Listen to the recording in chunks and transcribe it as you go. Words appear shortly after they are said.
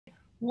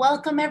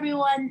Welcome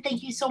everyone.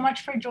 Thank you so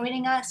much for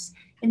joining us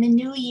in the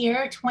new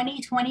year.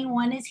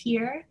 2021 is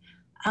here.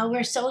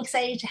 We're so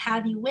excited to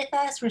have you with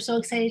us. We're so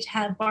excited to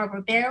have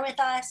Barbara Bair with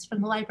us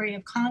from the Library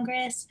of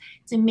Congress.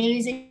 It's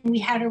amazing. We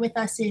had her with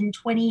us in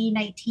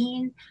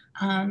 2019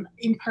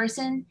 in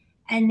person,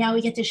 and now we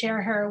get to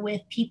share her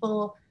with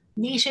people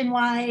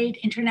nationwide,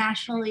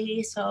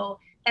 internationally. So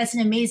that's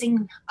an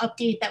amazing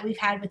update that we've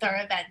had with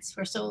our events.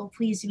 We're so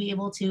pleased to be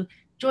able to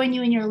join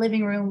you in your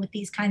living room with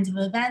these kinds of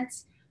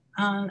events.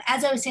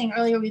 As I was saying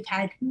earlier, we've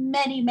had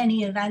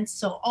many events,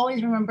 so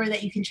always remember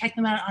that you can check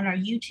them out on our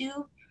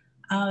YouTube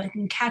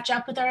and catch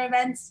up with our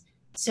events.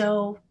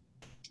 So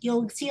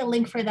you'll see a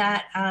link for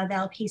that that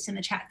I'll paste in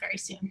the chat very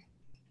soon.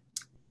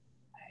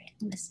 All right,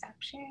 I'm gonna stop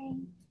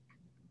sharing.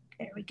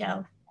 There we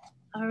go.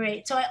 All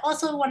right, so I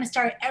also want to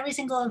start every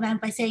single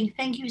event by saying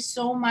thank you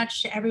so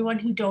much to everyone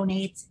who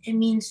donates. It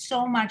means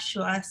so much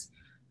to us.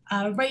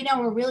 Right now,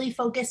 we're really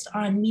focused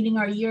on meeting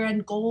our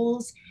year-end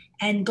goals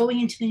and going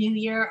into the new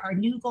year, our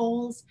new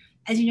goals.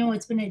 As you know,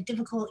 it's been a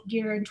difficult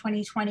year in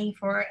 2020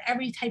 for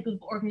every type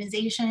of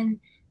organization.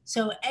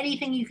 So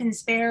anything you can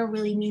spare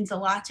really means a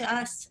lot to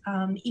us.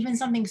 Even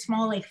something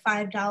small like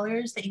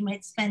 $5 that you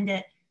might spend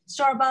at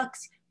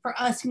Starbucks for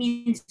us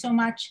means so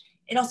much.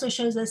 It also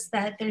shows us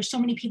that there's so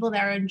many people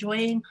that are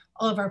enjoying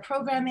all of our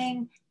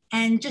programming,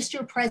 and just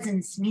your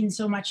presence means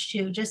so much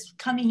too. Just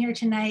coming here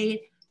tonight,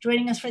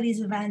 joining us for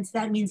these events,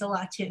 that means a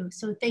lot too.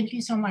 So thank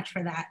you so much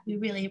for that. We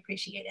really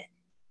appreciate it.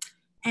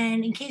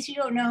 And in case you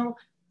don't know,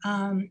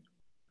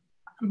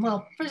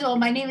 well, first of all,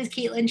 my name is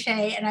Caitlin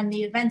Shea, and I'm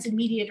the Events and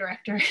Media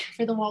Director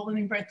for the Walt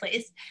Whitman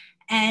Birthplace.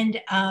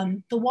 And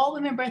the Walt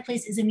Whitman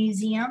Birthplace is a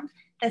museum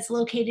that's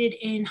located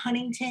in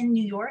Huntington,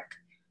 New York.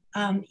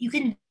 You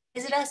can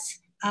visit us.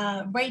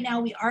 Right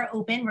now we are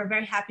open. We're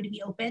very happy to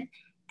be open.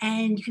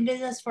 And you can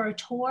visit us for a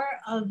tour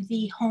of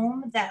the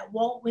home that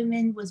Walt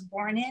Whitman was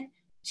born in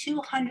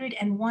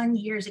 201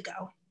 years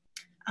ago.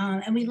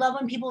 And we love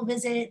when people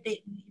visit.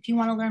 If you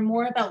want to learn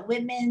more about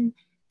Whitman,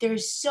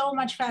 there's so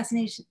much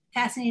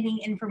fascinating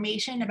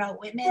information about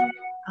Whitman.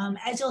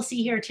 As you'll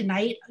see here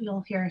tonight,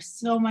 you'll hear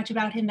so much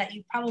about him that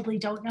you probably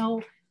don't know,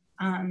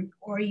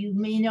 or you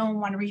may know and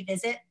want to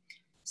revisit.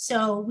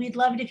 So we'd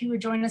love it if you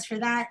would join us for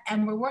that.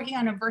 And we're working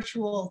on a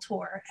virtual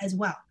tour as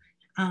well.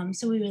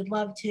 So we would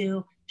love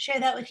to share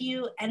that with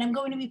you. And I'm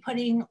going to be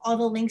putting all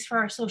the links for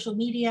our social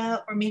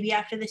media, or maybe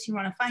after this you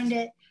want to find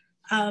it,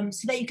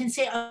 so that you can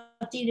stay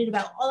updated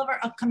about all of our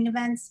upcoming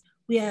events.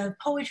 We have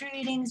poetry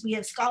readings, we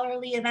have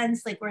scholarly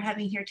events like we're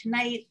having here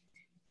tonight,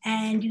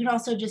 and you can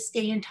also just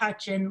stay in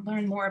touch and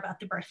learn more about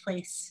the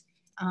birthplace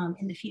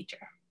in the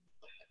future.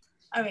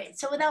 All right,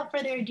 so without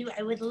further ado,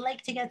 I would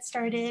like to get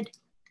started.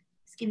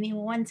 Just give me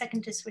 1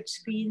 second to switch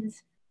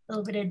screens, a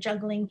little bit of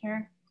juggling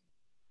here.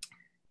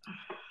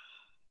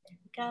 There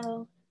we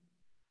go.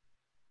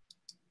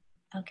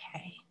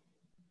 Okay.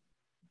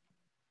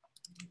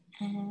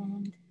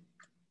 And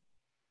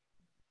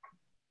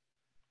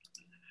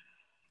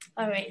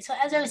all right, so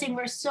as I was saying,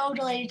 we're so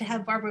delighted to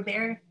have Barbara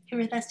Bair here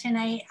with us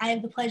tonight. I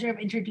have the pleasure of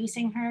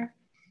introducing her.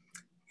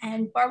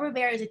 And Barbara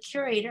Bair is a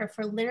curator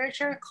for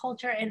literature,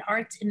 culture, and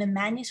arts in the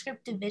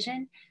Manuscript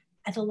Division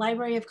at the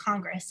Library of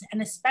Congress,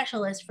 and a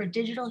specialist for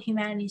digital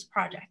humanities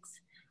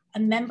projects. A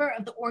member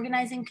of the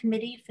organizing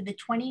committee for the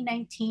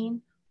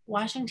 2019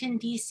 Washington,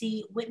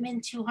 D.C.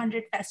 Whitman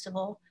 200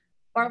 Festival,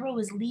 Barbara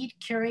was lead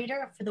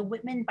curator for the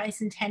Whitman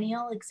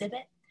Bicentennial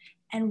exhibit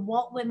and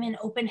Walt Whitman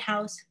Open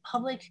House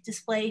public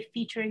display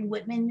featuring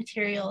Whitman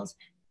materials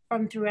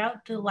from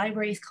throughout the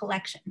library's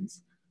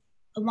collections.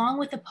 Along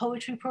with the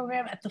poetry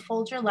program at the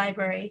Folger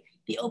Library,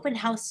 the open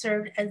house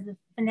served as the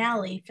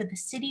finale for the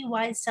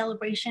citywide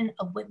celebration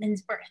of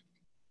Whitman's birth.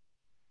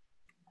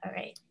 All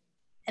right.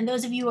 And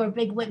those of you who are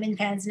big Whitman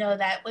fans know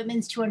that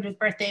Whitman's 200th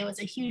birthday was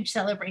a huge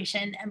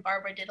celebration, and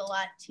Barbara did a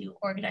lot to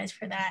organize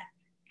for that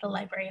at the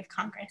Library of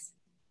Congress.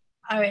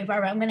 All right,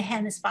 Barbara, I'm gonna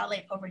hand the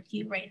spotlight over to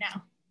you right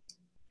now.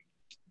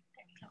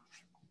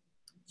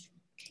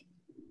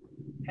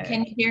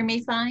 Can you hear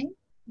me fine?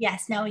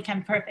 Yes, now we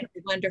can. Perfect.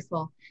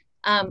 Wonderful.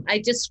 I'm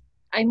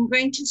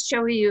going to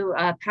show you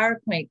a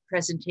PowerPoint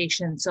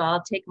presentation, so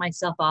I'll take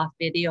myself off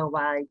video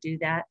while I do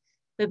that.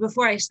 But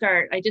before I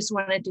start, I just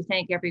wanted to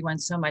thank everyone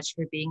so much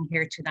for being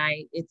here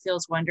tonight. It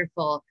feels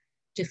wonderful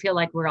to feel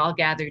like we're all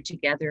gathered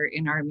together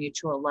in our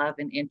mutual love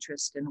and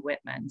interest in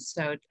Whitman.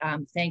 So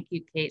thank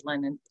you,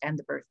 Caitlin, and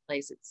the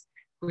birthplace. It's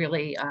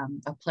really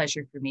a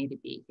pleasure for me to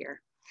be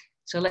here.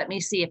 So let me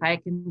see if I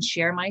can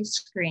share my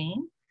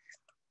screen.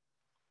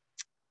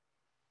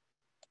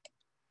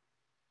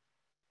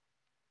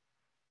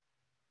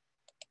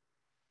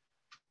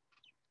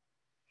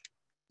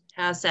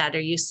 How's that? Are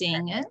you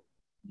seeing it?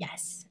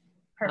 Yes.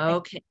 Perfect.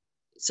 Okay.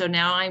 So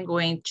now I'm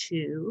going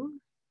to,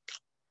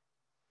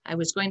 I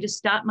was going to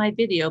stop my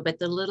video, but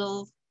the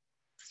little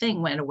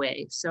thing went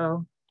away.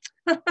 So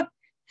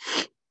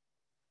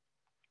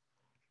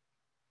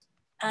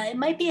it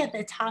might be at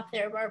the top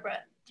there, Barbara.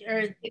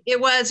 Or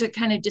it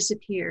kind of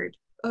disappeared.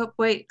 Oh,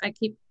 wait, I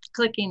keep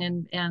clicking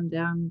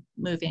and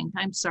moving.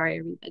 I'm sorry,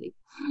 everybody.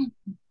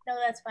 No,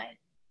 that's fine.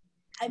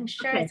 I'm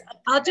sure Okay. it's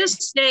up I'll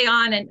just stay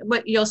on, and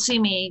what you'll see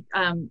me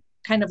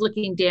kind of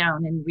looking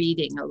down and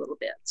reading a little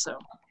bit. So,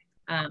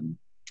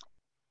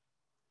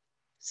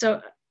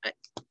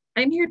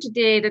 I'm here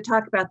today to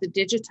talk about the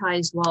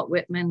digitized Walt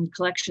Whitman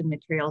collection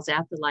materials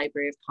at the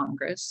Library of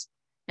Congress.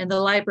 And the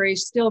library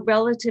is still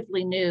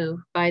relatively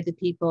new by the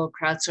people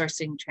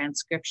crowdsourcing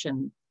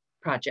transcription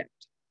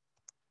project.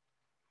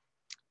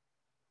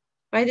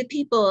 By the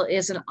People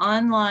is an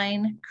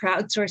online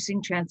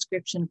crowdsourcing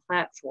transcription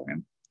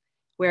platform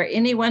where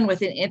anyone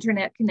with an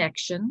internet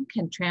connection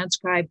can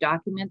transcribe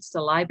documents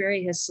the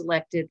library has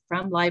selected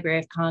from Library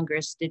of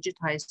Congress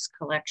digitized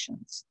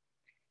collections.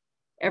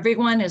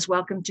 Everyone is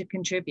welcome to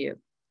contribute,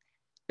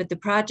 but the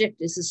project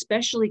is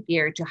especially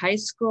geared to high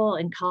school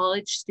and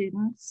college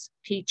students,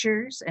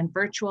 teachers, and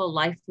virtual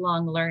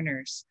lifelong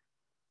learners,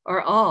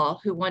 or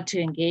all who want to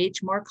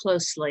engage more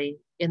closely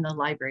in the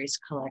library's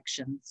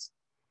collections.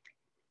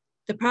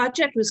 The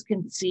project was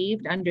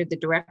conceived under the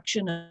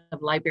direction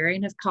of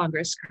Librarian of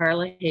Congress,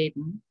 Carla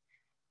Hayden,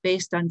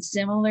 based on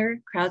similar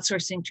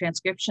crowdsourcing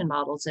transcription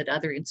models at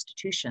other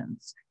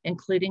institutions,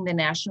 including the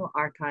National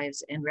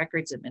Archives and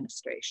Records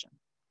Administration.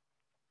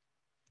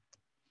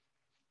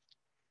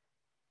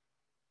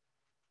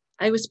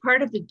 I was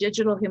part of the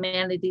digital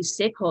humanities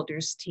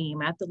stakeholders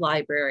team at the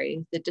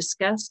library that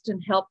discussed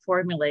and helped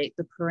formulate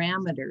the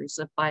parameters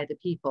of By the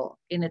People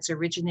in its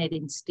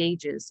originating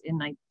stages in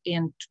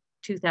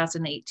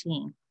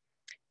 2018.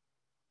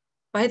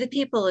 By the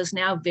People is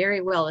now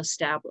very well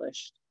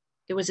established.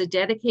 It has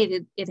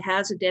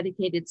a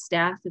dedicated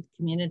staff of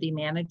community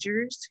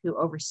managers who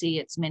oversee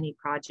its many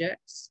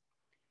projects.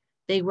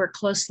 They work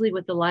closely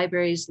with the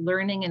library's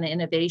Learning and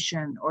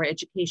Innovation or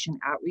Education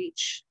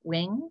Outreach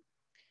wing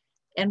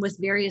and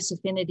with various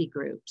affinity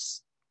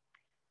groups.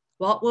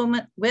 Walt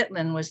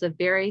Whitman was the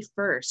very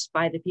first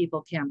By the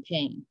People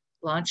campaign,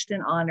 launched in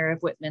honor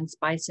of Whitman's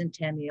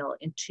bicentennial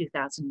in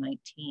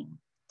 2019.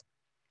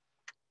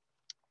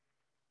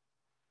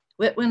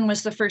 Whitman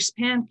was the first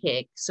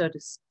pancake, so to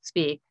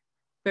speak,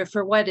 but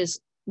for what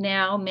is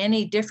now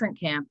many different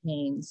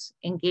campaigns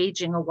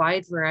engaging a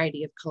wide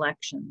variety of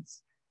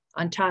collections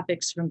on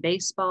topics from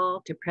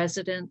baseball to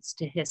presidents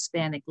to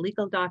Hispanic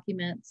legal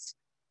documents,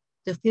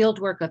 the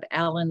fieldwork of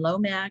Alan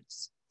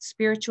Lomax,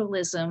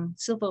 spiritualism,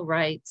 civil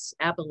rights,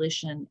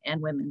 abolition,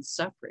 and women's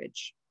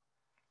suffrage.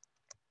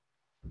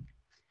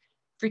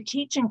 For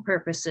teaching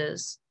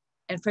purposes,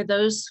 and for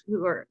those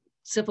who are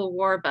Civil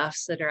War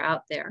buffs that are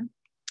out there,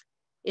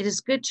 it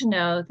is good to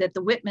know that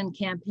the Whitman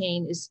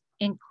campaign is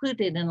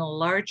included in a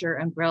larger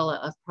umbrella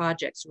of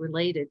projects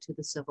related to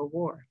the Civil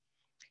War,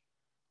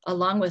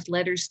 along with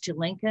letters to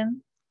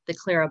Lincoln, the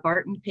Clara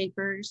Barton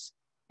papers,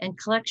 and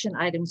collection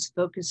items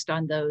focused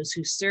on those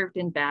who served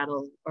in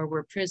battle or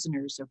were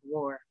prisoners of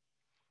war.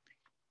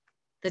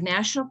 The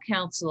National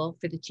Council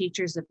for the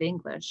Teachers of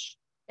English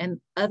and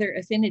other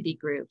affinity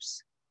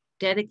groups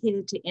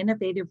dedicated to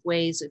innovative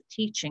ways of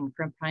teaching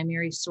from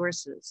primary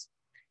sources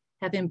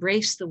have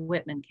embraced the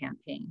Whitman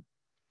campaign.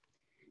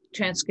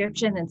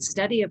 Transcription and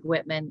study of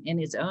Whitman in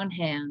his own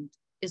hand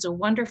is a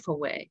wonderful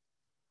way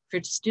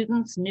for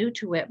students new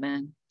to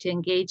Whitman to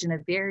engage in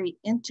a very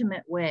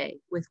intimate way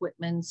with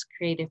Whitman's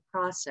creative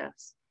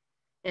process.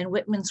 And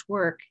Whitman's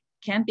work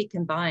can be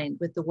combined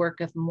with the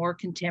work of more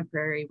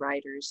contemporary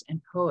writers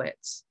and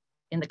poets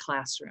in the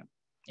classroom,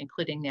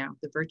 including now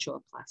the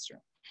virtual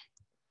classroom.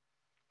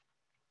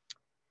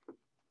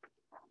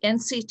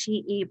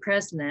 NCTE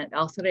President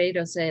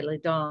Alfredo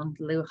Celedon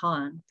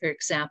Lujan, for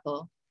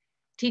example,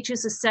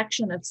 teaches a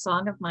section of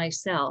Song of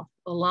Myself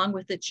along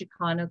with the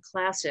Chicano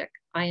classic,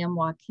 I Am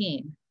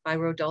Joaquin by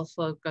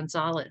Rodolfo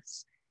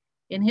Gonzalez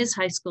in his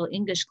high school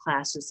English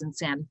classes in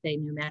Santa Fe,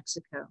 New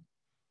Mexico.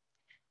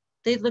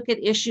 They look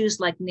at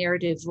issues like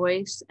narrative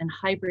voice and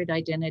hybrid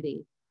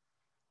identity,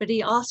 but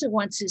he also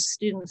wants his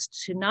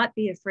students to not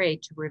be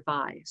afraid to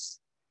revise.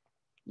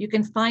 You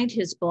can find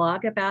his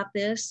blog about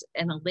this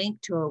and a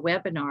link to a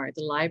webinar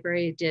the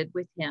library did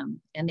with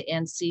him and the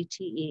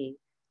NCTE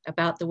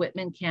about the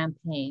Whitman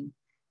campaign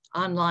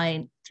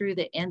online through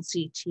the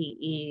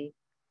NCTE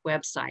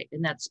website,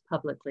 and that's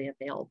publicly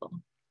available.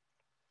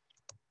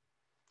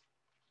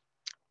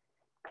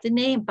 The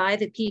name By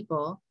the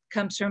People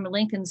comes from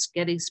Lincoln's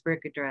Gettysburg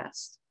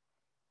Address,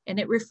 and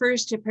it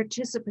refers to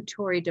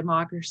participatory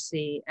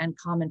democracy and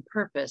common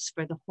purpose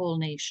for the whole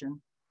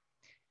nation.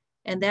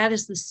 And that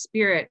is the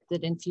spirit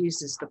that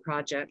infuses the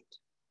project,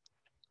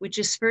 which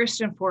is first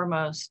and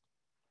foremost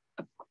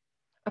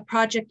a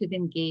project of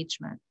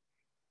engagement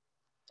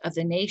of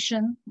the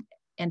nation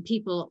and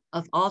people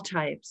of all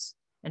types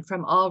and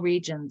from all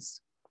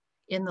regions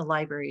in the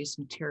library's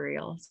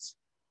materials.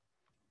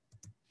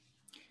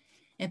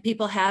 And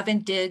people have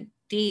indeed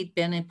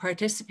been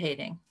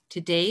participating.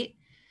 To date,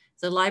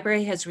 the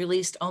library has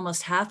released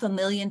almost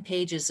 500,000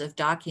 pages of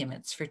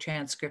documents for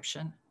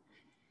transcription.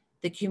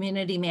 The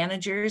community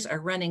managers are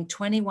running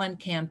 21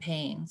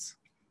 campaigns.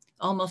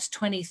 Almost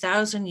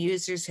 20,000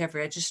 users have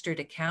registered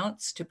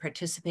accounts to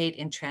participate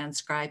in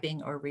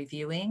transcribing or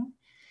reviewing.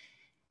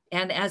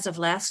 And as of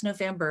last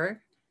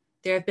November,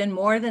 There have been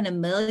more than 1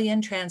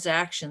 million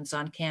transactions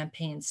on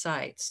campaign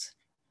sites,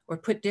 or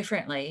put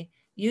differently,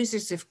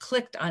 users have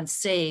clicked on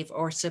save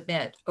or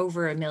submit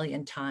over 1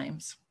 million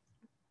times.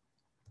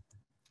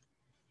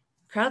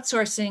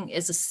 Crowdsourcing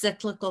is a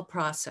cyclical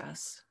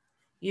process.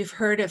 You've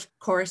heard, of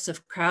course,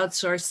 of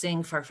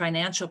crowdsourcing for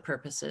financial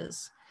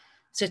purposes,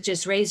 such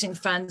as raising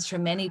funds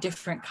from many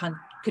different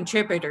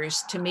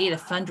contributors to meet a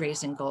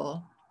fundraising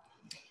goal.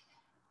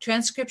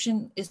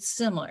 Transcription is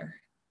similar.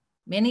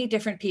 Many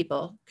different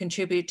people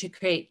contribute to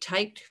create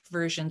typed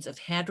versions of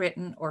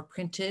handwritten or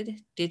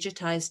printed,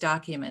 digitized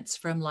documents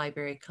from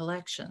library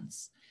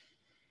collections.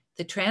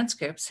 The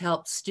transcripts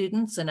help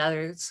students and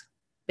others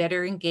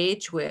better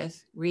engage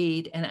with,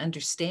 read, and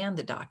understand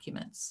the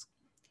documents.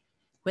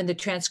 When the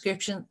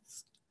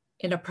transcriptions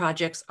in a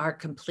project are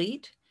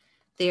complete,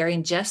 they are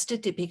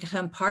ingested to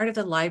become part of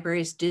the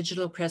library's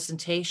digital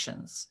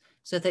presentations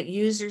so that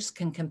users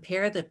can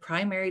compare the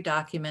primary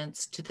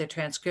documents to the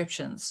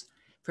transcriptions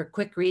for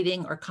quick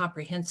reading or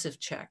comprehensive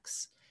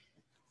checks,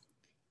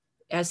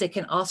 as they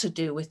can also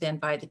do within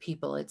By the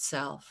People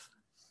itself.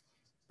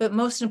 But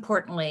most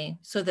importantly,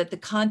 so that the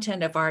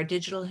content of our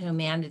digital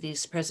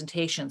humanities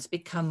presentations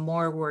become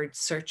more word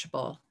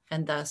searchable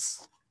and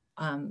thus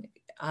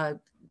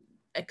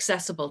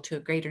accessible to a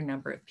greater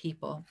number of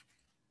people.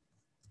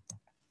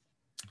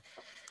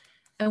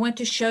 I want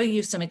to show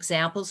you some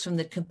examples from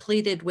the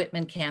completed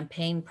Whitman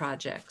campaign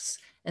projects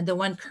and the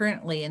one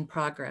currently in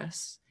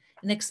progress,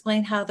 and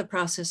explain how the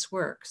process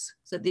works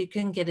so that you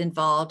can get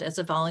involved as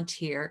a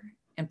volunteer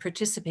and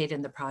participate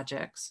in the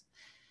projects.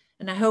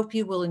 And I hope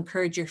you will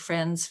encourage your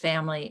friends,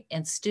 family,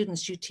 and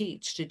students you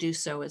teach to do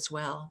so as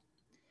well.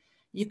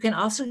 You can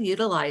also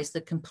utilize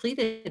the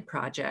completed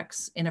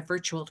projects in a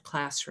virtual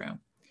classroom,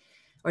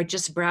 or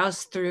just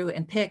browse through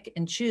and pick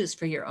and choose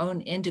for your own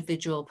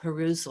individual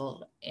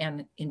perusal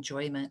and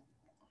enjoyment.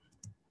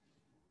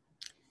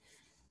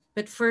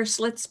 But first,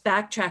 let's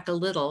backtrack a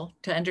little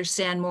to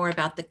understand more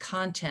about the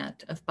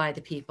content of By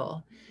the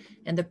People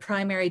and the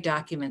primary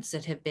documents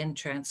that have been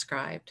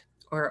transcribed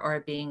or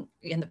are being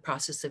in the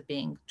process of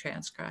being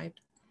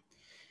transcribed.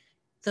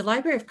 The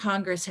Library of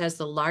Congress has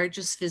the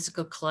largest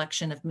physical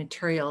collection of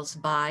materials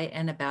by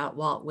and about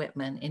Walt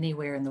Whitman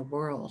anywhere in the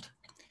world,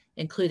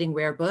 including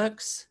rare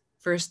books,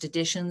 first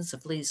editions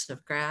of Leaves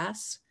of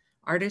Grass,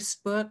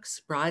 artist books,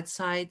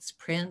 broadsides,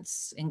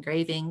 prints,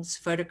 engravings,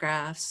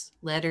 photographs,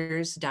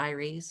 letters,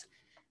 diaries,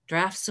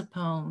 drafts of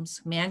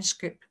poems,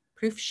 manuscript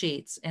proof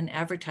sheets, and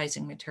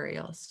advertising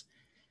materials,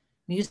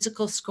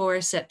 musical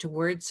scores set to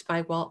words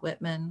by Walt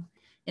Whitman,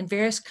 and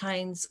various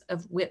kinds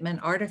of Whitman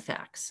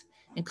artifacts,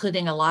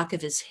 including a lock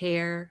of his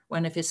hair,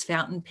 one of his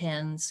fountain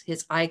pens,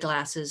 his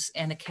eyeglasses,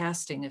 and a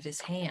casting of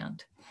his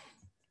hand.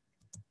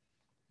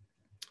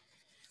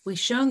 We've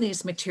shown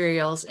these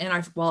materials in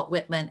our Walt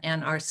Whitman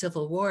and our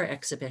Civil War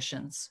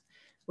exhibitions,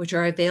 which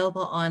are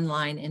available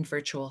online in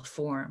virtual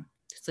form.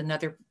 It's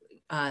another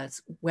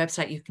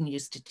website you can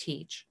use to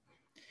teach.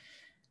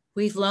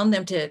 We've loaned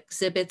them to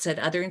exhibits at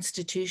other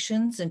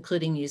institutions,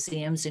 including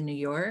museums in New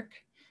York,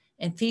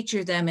 and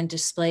feature them in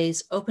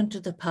displays open to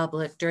the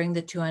public during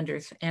the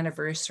 200th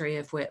anniversary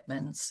of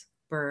Whitman's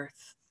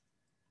birth.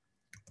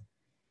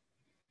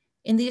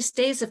 In these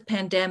days of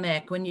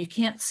pandemic, when you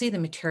can't see the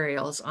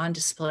materials on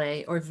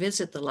display or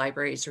visit the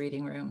library's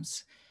reading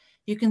rooms,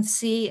 you can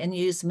see and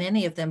use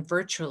many of them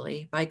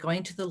virtually by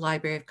going to the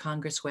Library of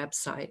Congress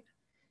website.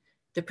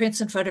 The Prints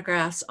and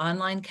Photographs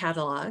online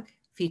catalog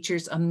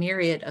features a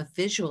myriad of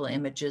visual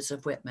images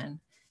of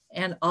Whitman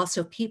and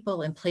also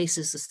people and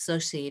places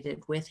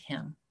associated with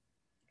him.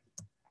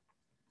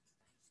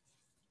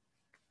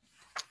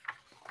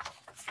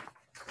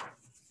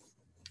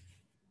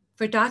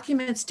 For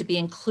documents to be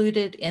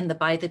included in the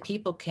By the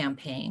People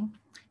campaign,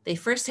 they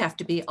first have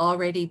to be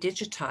already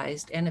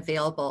digitized and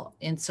available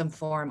in some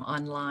form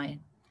online.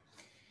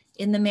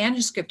 In the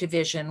Manuscript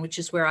Division, which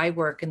is where I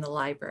work in the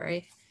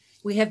library,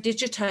 we have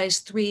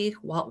digitized 3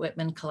 Walt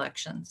Whitman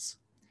collections.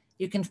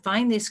 You can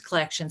find these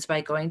collections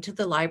by going to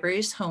the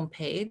library's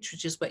homepage,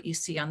 which is what you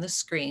see on the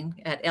screen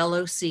at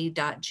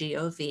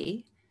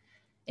loc.gov.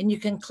 And you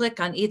can click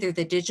on either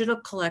the digital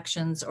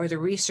collections or the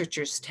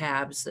researchers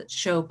tabs that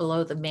show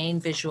below the main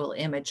visual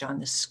image on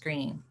the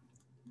screen.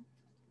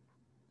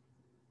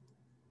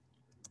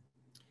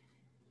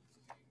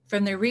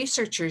 From the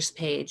researchers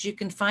page, you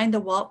can find the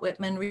Walt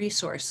Whitman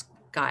resource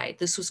guide.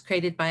 This was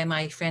created by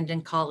my friend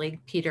and colleague,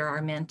 Peter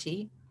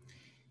Armenti,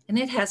 and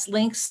it has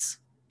links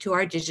to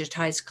our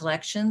digitized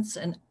collections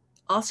and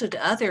also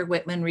to other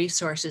Whitman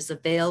resources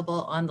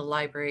available on the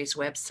library's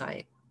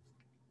website.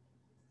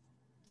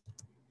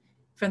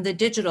 From the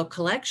digital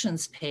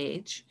collections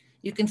page,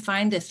 you can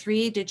find the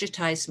 3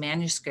 digitized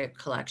manuscript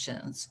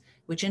collections,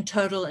 which in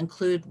total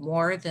include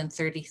more than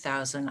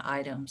 30,000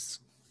 items.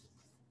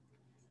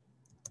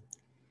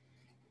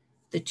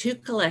 The 2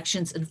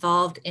 collections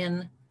involved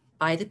in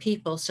By the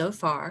People so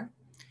far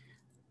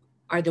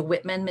are the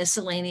Whitman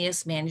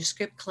Miscellaneous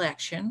Manuscript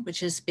Collection,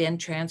 which has been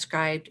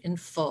transcribed in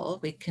full.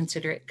 We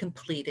consider it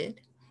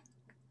completed.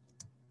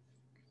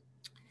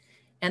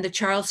 and the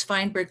Charles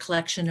Feinberg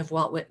collection of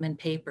Walt Whitman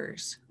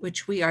papers,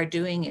 which we are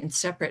doing in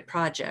separate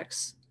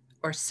projects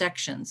or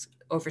sections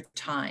over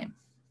time.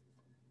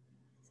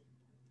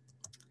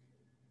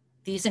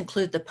 These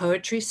include the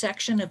poetry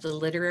section of the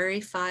literary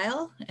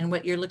file, and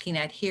what you're looking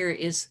at here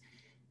is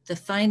the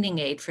finding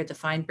aid for the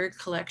Feinberg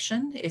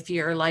collection. If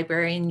you're a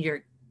librarian,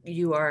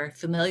 you are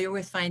familiar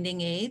with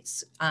finding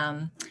aids,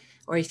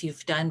 or if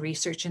you've done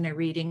research in a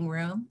reading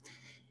room.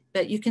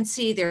 But you can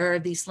see there are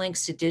these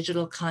links to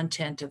digital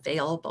content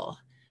available.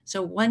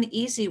 So one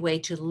easy way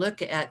to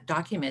look at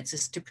documents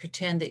is to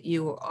pretend that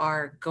you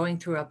are going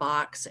through a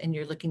box and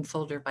you're looking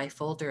folder by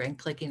folder and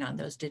clicking on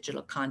those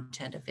digital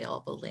content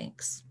available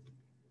links.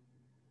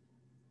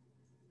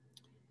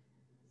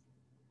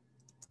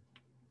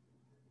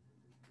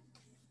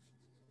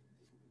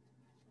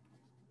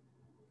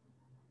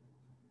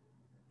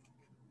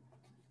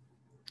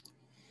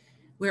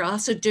 We're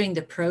also doing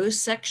the prose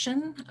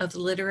section of the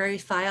literary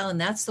file, and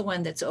that's the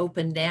one that's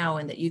open now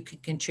and that you can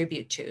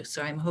contribute to.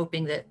 So I'm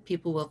hoping that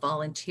people will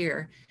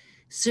volunteer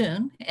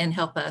soon and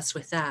help us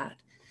with that.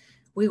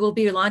 We will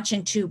be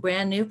launching 2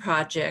 brand new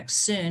projects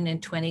soon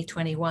in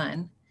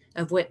 2021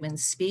 of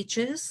Whitman's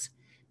speeches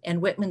and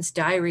Whitman's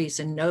diaries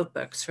and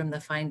notebooks from the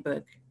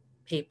Feinberg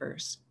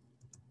papers.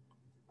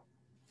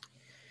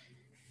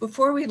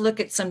 Before we look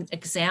at some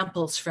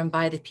examples from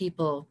By the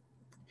People,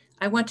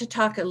 I want to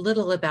talk a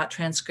little about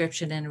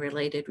transcription and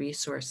related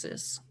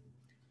resources.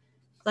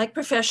 Like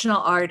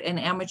professional art and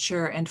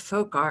amateur and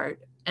folk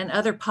art and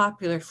other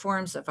popular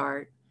forms of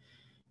art,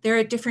 there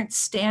are different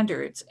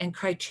standards and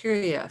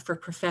criteria for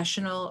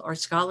professional or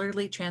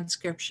scholarly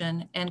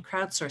transcription and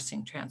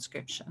crowdsourcing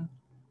transcription.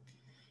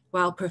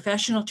 While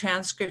professional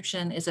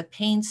transcription is a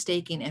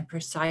painstaking and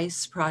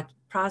precise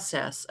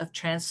process of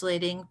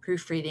translating,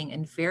 proofreading,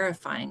 and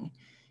verifying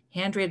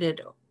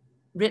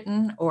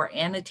written or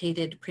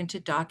annotated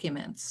printed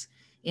documents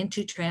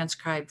into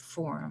transcribed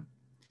form,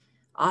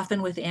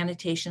 often with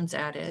annotations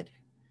added,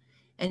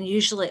 and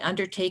usually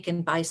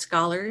undertaken by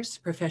scholars,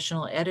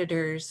 professional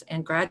editors,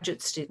 and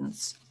graduate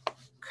students.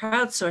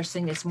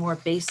 Crowdsourcing is more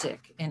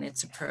basic in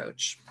its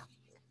approach.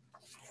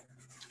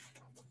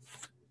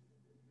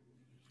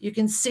 You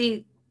can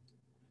see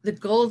the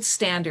gold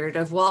standard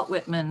of Walt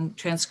Whitman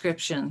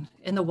transcription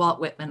in the Walt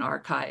Whitman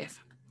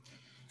Archive,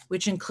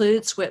 which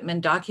includes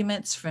Whitman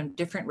documents from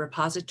different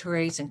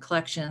repositories and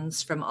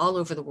collections from all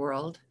over the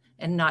world,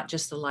 and not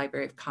just the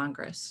Library of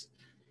Congress.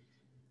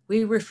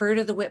 We refer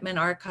to the Whitman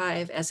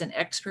Archive as an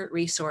expert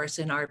resource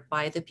in our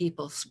By the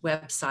People's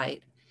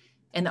website,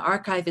 and the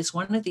archive is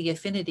one of the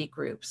affinity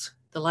groups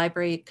the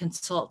library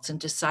consults in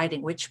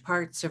deciding which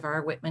parts of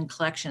our Whitman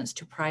collections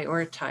to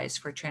prioritize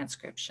for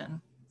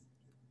transcription.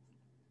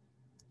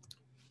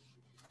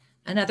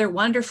 Another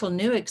wonderful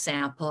new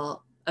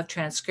example of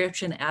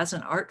transcription as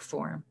an art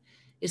form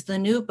is the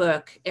new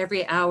book,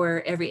 Every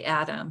Hour, Every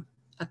Atom,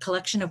 a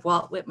collection of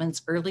Walt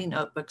Whitman's early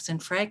notebooks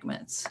and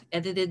fragments,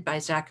 edited by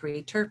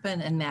Zachary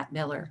Turpin and Matt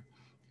Miller.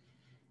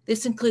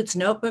 This includes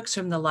notebooks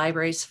from the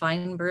library's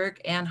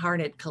Feinberg and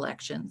Harned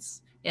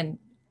collections, and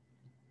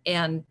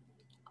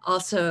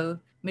also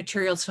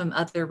materials from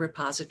other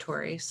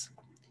repositories.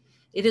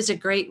 It is a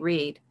great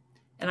read,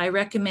 and I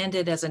recommend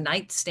it as a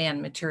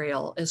nightstand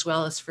material as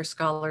well as for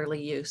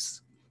scholarly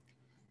use.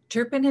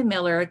 Turpin and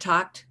Miller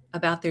talked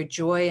about their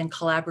joy and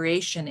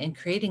collaboration in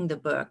creating the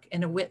book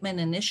in a Whitman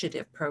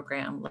Initiative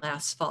program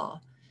last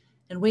fall.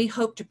 And we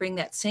hope to bring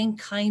that same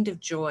kind of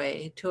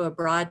joy to a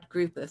broad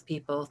group of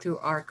people through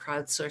our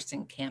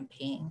crowdsourcing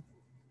campaign.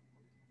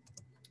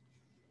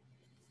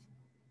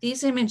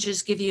 These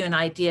images give you an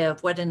idea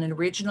of what an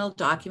original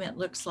document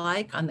looks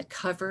like on the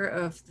cover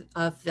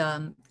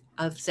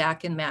of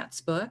Zach and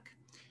Matt's book,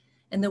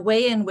 and the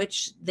way in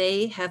which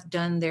they have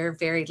done their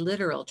very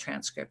literal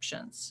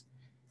transcriptions.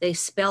 They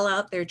spell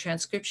out their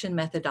transcription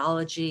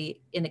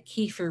methodology in a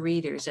key for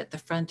readers at the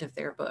front of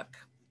their book.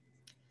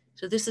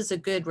 So this is a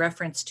good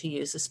reference to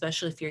use,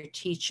 especially if you're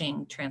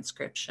teaching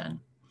transcription.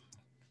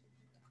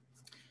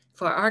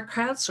 For our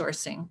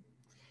crowdsourcing,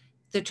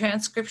 the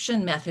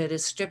transcription method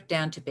is stripped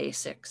down to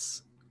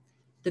basics.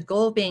 The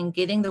goal being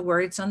getting the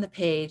words on the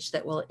page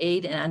that will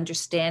aid in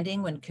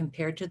understanding when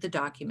compared to the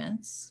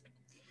documents,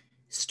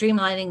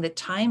 streamlining the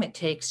time it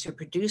takes to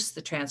produce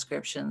the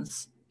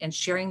transcriptions and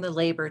sharing the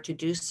labor to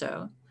do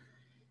so,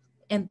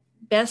 and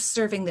best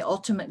serving the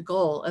ultimate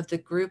goal of the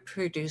group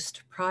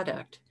produced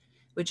product,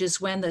 which is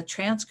when the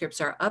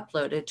transcripts are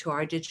uploaded to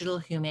our digital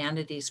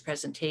humanities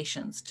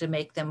presentations to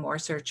make them more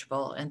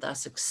searchable and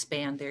thus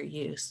expand their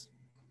use.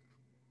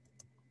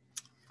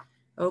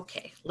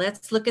 Okay,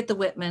 let's look at the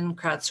Whitman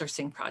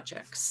crowdsourcing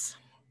projects.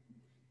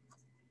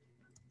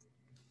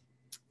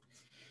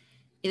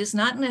 It is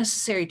not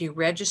necessary to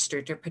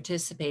register to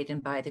participate in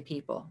By the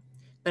People,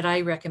 but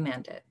I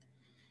recommend it.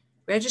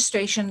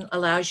 Registration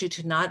allows you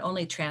to not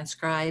only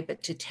transcribe,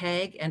 but to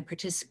tag and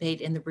participate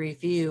in the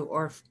review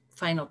or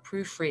final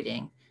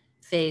proofreading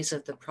phase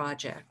of the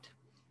project.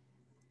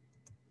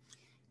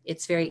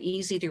 It's very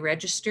easy to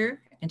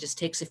register and just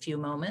takes a few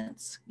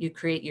moments. You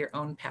create your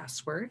own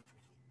password.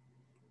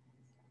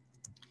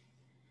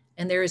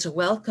 and there is a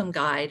welcome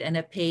guide and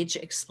a page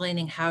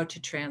explaining how to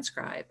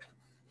transcribe.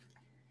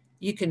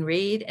 You can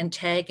read and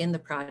tag in the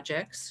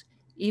projects,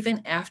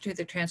 even after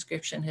the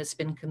transcription has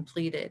been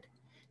completed.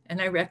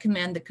 And I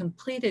recommend the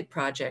completed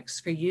projects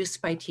for use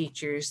by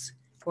teachers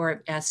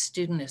or as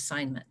student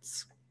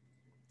assignments.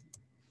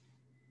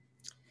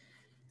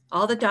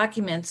 All the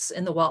documents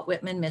in the Walt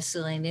Whitman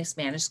Miscellaneous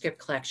Manuscript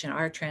Collection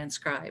are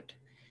transcribed,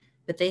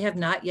 but they have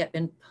not yet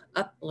been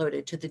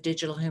uploaded to the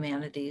Digital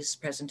Humanities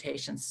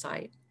presentation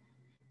site.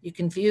 You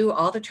can view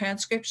all the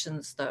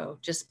transcriptions, though,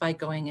 just by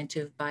going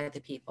into By the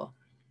People.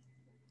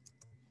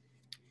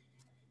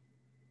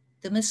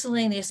 The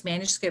Miscellaneous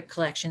Manuscript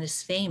Collection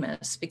is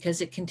famous because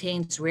it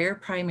contains rare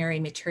primary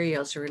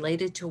materials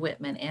related to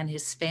Whitman and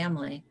his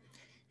family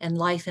and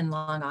life in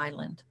Long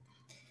Island,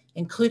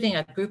 including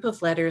a group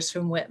of letters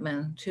from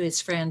Whitman to his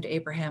friend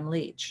Abraham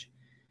Leach,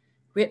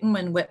 written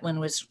when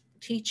Whitman was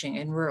teaching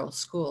in rural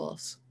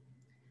schools.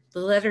 The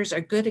letters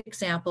are good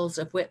examples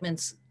of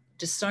Whitman's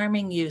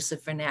disarming use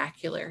of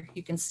vernacular.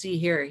 You can see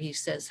here, he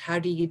says, "How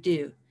do you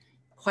do?"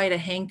 Quite a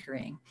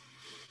hankering.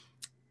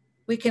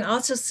 We can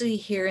also see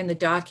here in the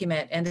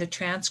document and the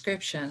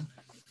transcription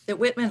that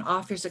Whitman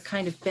offers a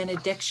kind of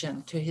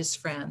benediction to his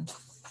friend.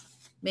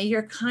 May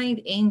your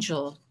kind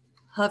angel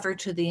hover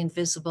to the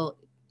invisible,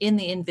 in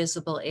the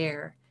invisible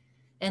air,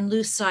 and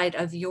lose sight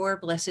of your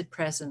blessed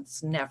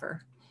presence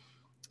never.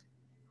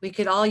 We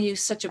could all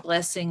use such a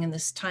blessing in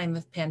this time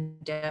of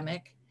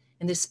pandemic,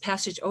 and this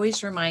passage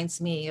always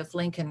reminds me of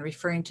Lincoln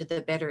referring to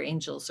the better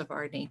angels of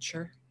our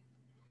nature.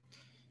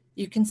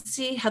 You can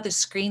see how the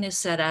screen is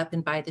set up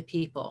in By the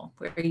People,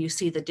 where you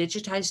see the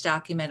digitized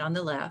document on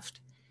the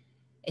left,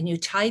 and you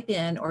type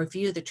in or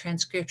view the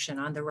transcription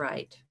on the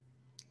right.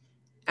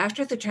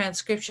 After the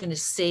transcription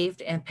is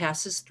saved and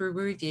passes through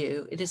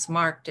review, it is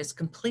marked as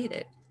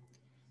completed.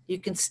 You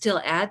can still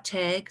add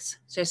tags,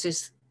 such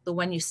as the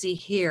one you see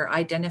here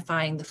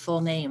identifying the full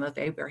name of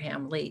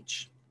Abraham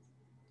Leach.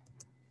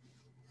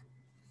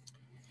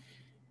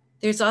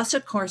 There's also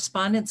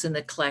correspondence in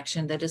the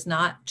collection that is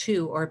not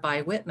to or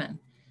by Whitman,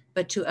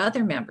 but to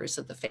other members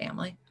of the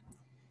family.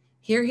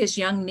 Here his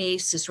young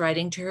niece is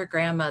writing to her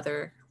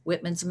grandmother,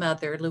 Whitman's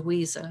mother,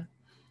 Louisa.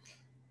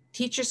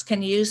 Teachers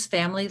can use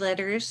family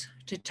letters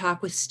to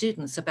talk with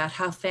students about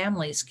how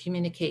families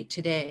communicate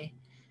today,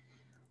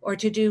 or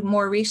to do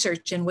more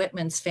research in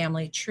Whitman's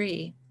family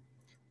tree,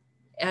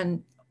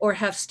 or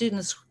have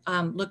students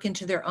look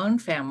into their own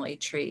family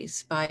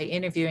trees by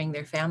interviewing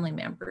their family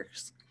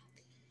members.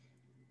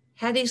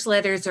 Hattie's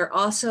letters are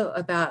also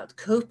about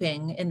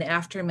coping in the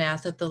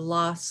aftermath of the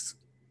loss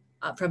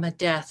from a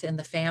death in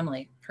the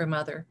family, her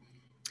mother,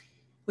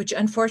 which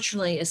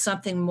unfortunately is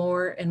something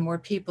more and more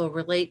people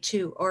relate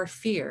to or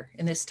fear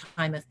in this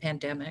time of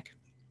pandemic.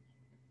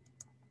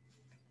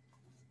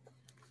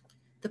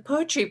 The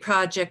poetry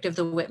project of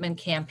the Whitman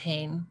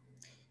campaign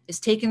is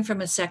taken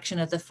from a section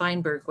of the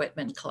Feinberg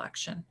Whitman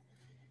collection.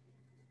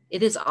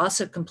 It is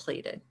also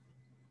completed.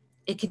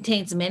 It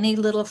contains many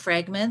little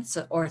fragments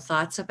or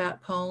thoughts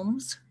about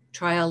poems,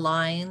 trial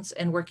lines,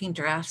 and working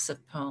drafts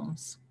of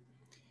poems.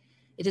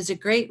 It is a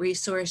great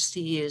resource to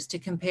use to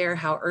compare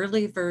how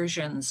early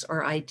versions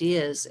or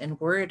ideas and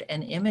word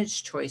and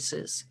image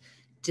choices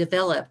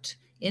developed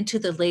into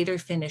the later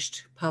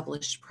finished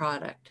published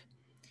product,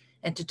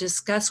 and to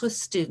discuss with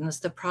students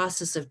the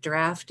process of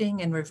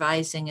drafting and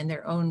revising in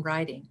their own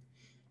writing,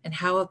 and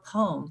how a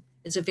poem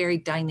is a very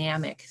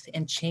dynamic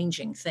and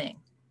changing thing.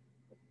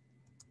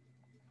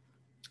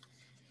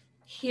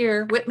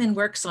 Here, Whitman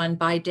works on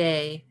By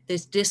Day,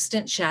 this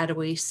distant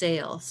shadowy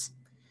sails,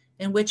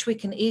 in which we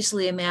can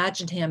easily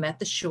imagine him at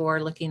the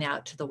shore looking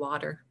out to the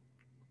water.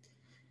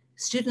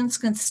 Students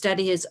can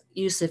study his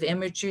use of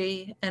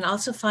imagery and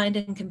also find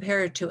and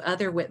compare it to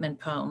other Whitman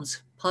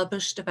poems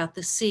published about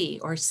the sea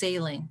or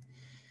sailing,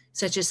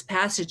 such as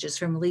passages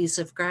from Leaves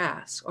of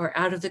Grass or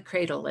Out of the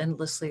Cradle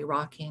Endlessly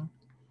Rocking.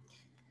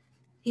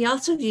 He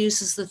also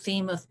uses the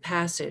theme of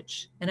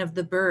passage and of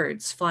the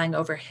birds flying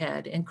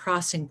overhead and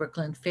crossing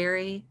Brooklyn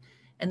Ferry,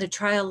 and the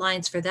trial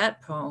lines for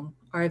that poem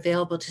are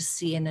available to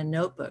see in a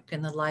notebook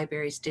in the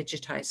library's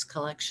digitized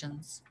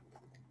collections.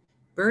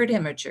 Bird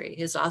imagery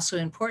is also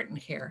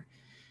important here,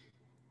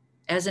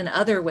 as in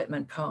other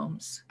Whitman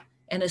poems,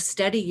 and a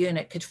study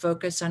unit could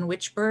focus on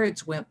which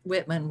birds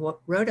Whitman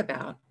wrote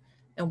about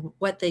and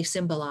what they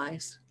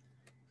symbolize,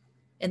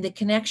 and the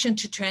connection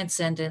to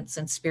transcendence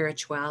and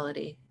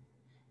spirituality,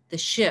 the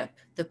ship,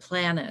 the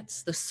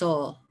planets, the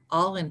soul,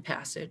 all in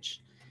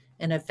passage,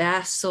 and a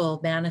vast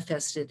soul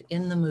manifested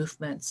in the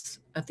movements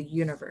of the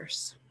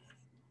universe.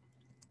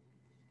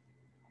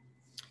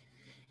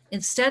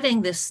 In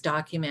studying this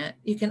document,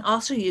 you can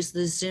also use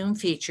the zoom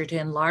feature to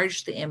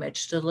enlarge the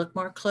image to look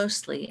more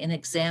closely and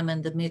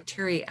examine the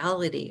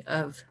materiality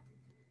of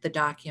the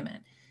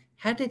document.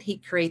 How did he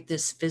create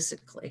this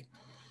physically?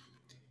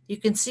 You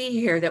can see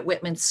here that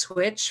Whitman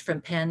switched from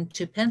pen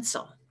to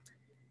pencil.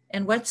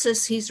 And what's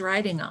this he's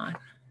writing on?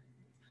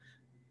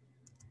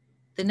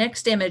 The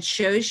next image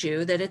shows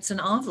you that it's an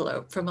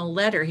envelope from a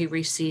letter he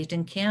received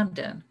in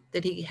Camden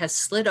that he has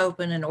slit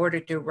open in order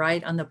to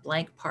write on the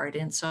blank part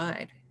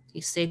inside.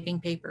 He's saving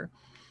paper.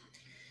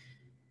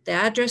 The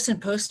address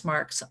and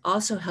postmarks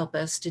also help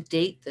us to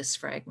date this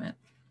fragment.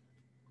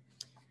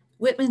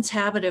 Whitman's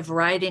habit of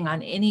writing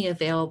on any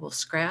available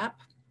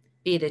scrap,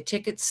 be it a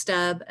ticket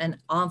stub, an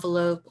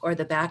envelope, or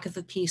the back of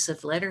a piece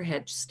of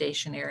letterhead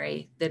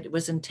stationery that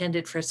was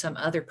intended for some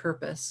other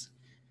purpose,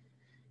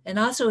 and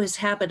also his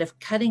habit of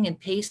cutting and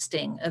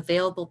pasting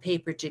available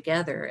paper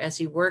together as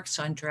he works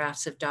on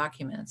drafts of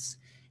documents,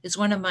 is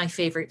one of my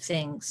favorite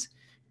things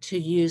to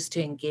use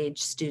to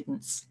engage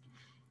students.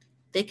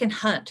 They can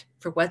hunt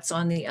for what's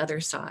on the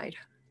other side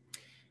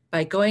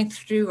by going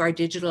through our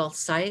digital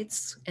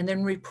sites and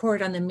then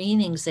report on the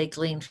meanings they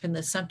gleaned from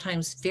the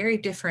sometimes very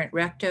different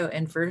recto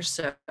and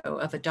verso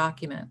of a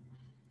document.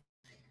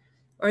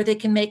 Or they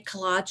can make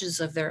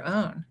collages of their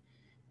own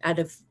out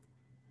of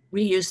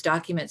reused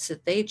documents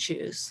that they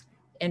choose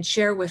and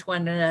share with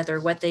one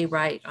another what they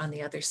write on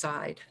the other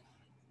side.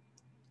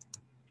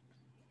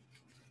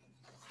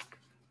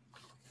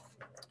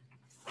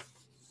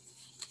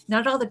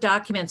 Not all the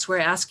documents we're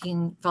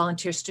asking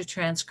volunteers to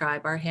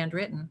transcribe are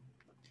handwritten.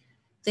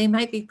 They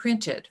might be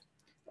printed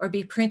or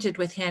be printed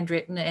with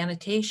handwritten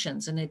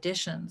annotations and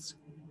additions,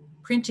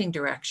 printing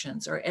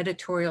directions, or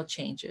editorial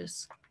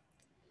changes.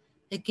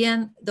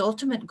 Again, the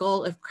ultimate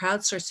goal of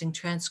crowdsourcing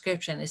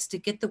transcription is to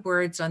get the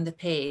words on the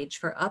page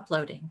for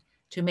uploading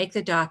to make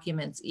the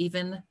documents,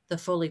 even the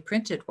fully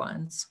printed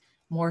ones,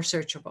 more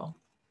searchable.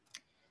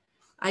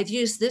 I've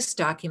used this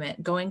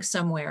document, Going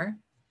Somewhere,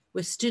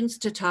 with students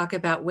to talk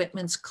about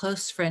Whitman's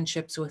close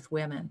friendships with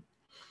women,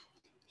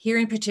 here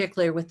in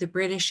particular with the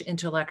British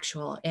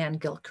intellectual Anne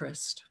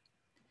Gilchrist.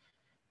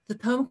 The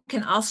poem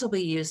can also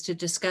be used to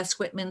discuss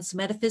Whitman's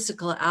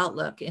metaphysical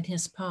outlook in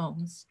his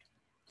poems.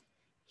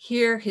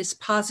 Here, his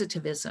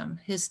positivism,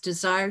 his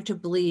desire to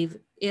believe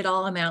it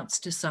all amounts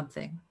to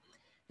something,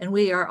 and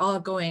we are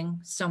all going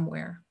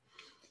somewhere,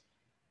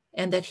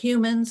 and that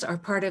humans are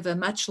part of a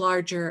much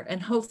larger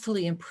and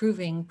hopefully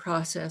improving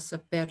process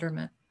of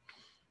betterment.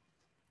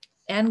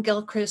 Anne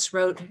Gilchrist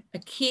wrote a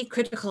key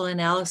critical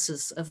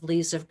analysis of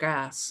Leaves of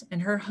Grass,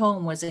 and her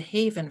home was a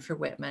haven for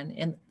Whitman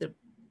in the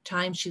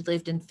time she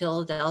lived in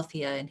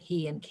Philadelphia and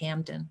he in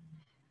Camden.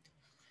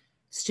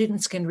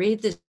 Students can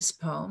read this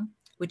poem,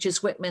 which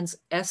is Whitman's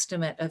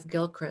estimate of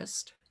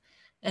Gilchrist,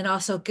 and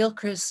also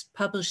Gilchrist's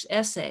published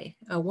essay,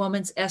 A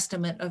Woman's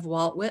Estimate of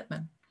Walt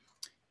Whitman.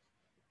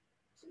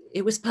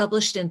 It was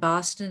published in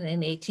Boston in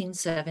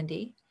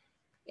 1870,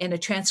 and a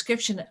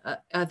transcription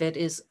of it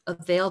is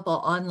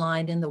available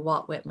online in the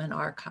Walt Whitman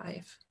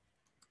archive.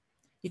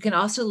 You can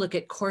also look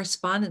at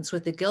correspondence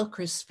with the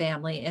Gilchrist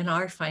family in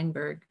our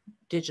Feinberg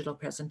digital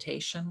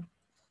presentation.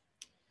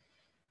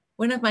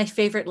 One of my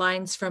favorite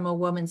lines from A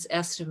Woman's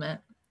Estimate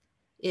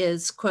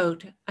is,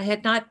 quote, "I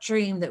had not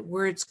dreamed that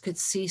words could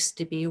cease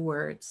to be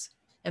words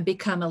and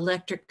become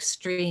electric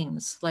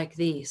streams like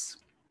these,"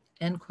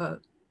 end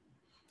quote.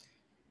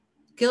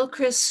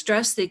 Gilchrist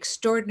stressed the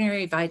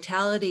extraordinary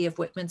vitality of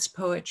Whitman's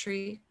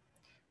poetry,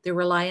 the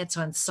reliance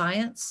on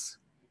science,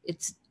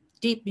 its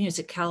deep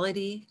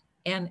musicality,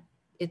 and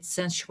its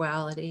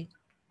sensuality.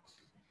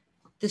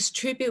 This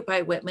tribute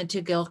by Whitman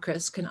to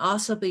Gilchrist can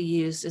also be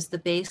used as the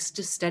base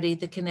to study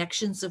the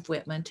connections of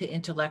Whitman to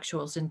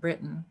intellectuals in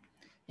Britain,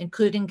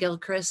 including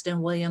Gilchrist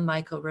and William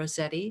Michael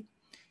Rossetti,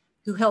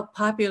 who helped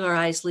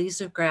popularize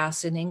Leaves of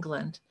Grass in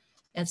England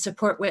and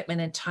support Whitman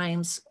in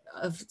times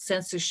of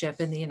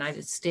censorship in the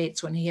United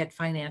States when he had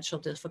financial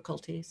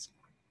difficulties.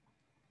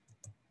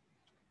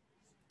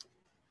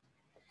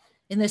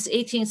 In this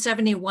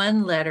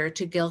 1871 letter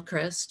to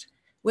Gilchrist,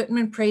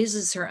 Whitman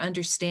praises her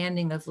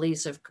understanding of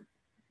Leaves of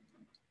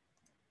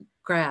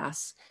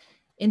Grass,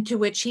 into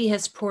which he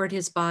has poured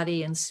his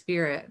body and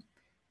spirit.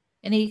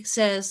 And he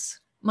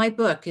says, "My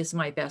book is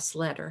my best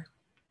letter."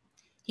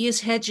 He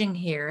is hedging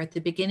here at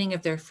the beginning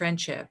of their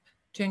friendship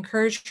to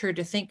encourage her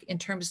to think in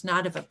terms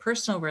not of a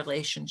personal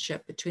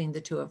relationship between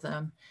the two of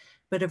them,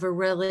 but of a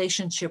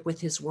relationship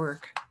with his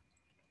work.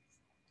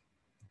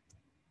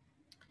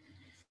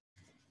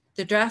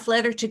 The draft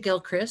letter to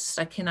Gilchrist,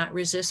 I cannot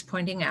resist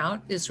pointing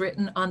out, is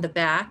written on the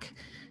back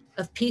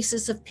of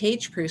pieces of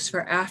page proofs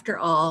for After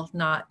All,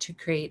 Not to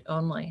Create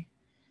Only.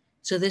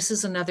 So this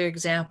is another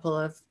example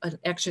of an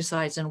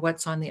exercise in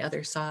what's on the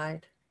other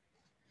side.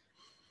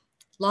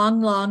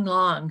 Long, long,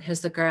 long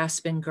has the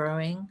grass been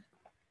growing.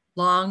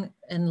 Long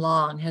and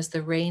long has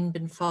the rain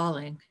been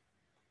falling.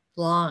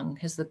 Long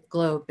has the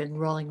globe been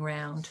rolling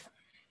round.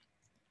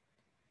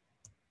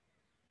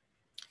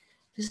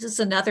 This is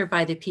another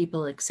by the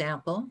people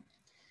example.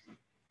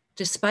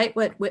 Despite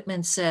what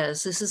Whitman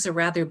says, this is a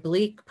rather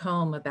bleak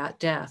poem about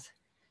death,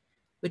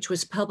 which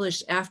was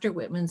published after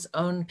Whitman's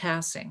own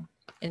passing,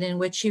 and in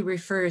which he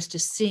refers to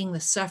seeing the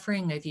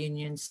suffering of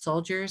Union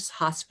soldiers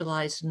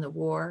hospitalized in the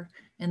war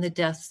and the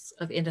deaths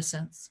of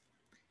innocents.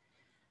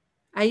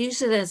 I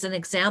use it as an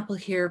example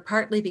here,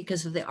 partly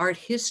because of the art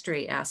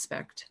history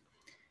aspect,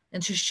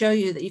 and to show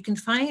you that you can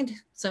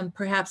find some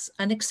perhaps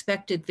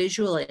unexpected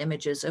visual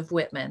images of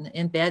Whitman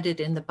embedded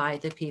in the By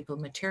the People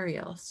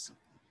materials.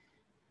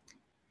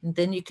 And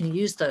then you can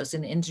use those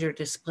in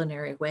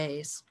interdisciplinary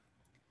ways.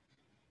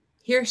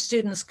 Here,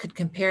 students could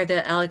compare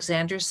the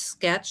Alexander's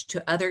sketch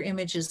to other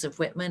images of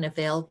Whitman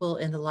available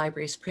in the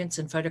library's Prints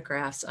and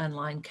Photographs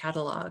online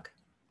catalog,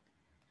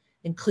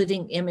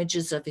 including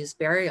images of his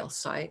burial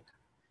site,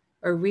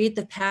 or read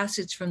the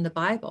passage from the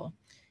Bible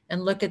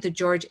and look at the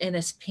George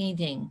Ennis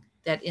painting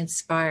that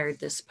inspired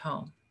this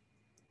poem.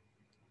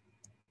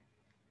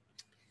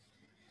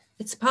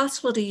 It's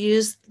possible to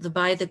use the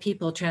By the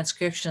People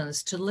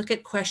transcriptions to look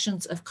at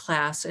questions of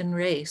class and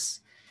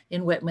race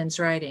in Whitman's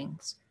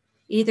writings,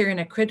 either in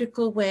a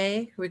critical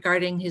way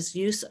regarding his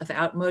use of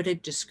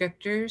outmoded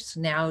descriptors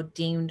now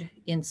deemed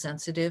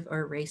insensitive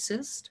or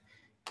racist.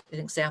 An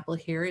example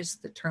here is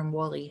the term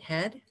woolly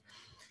head,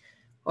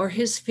 or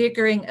his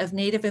figuring of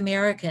Native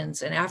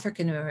Americans and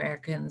African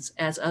Americans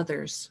as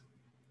others,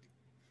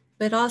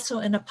 but also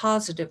in a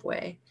positive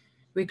way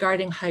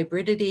regarding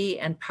hybridity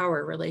and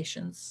power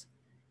relations,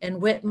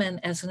 and Whitman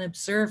as an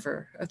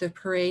observer of the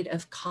parade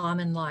of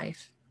common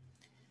life,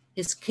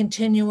 his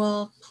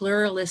continual,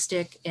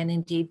 pluralistic, and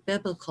indeed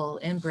biblical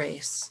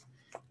embrace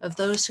of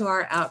those who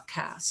are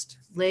outcast,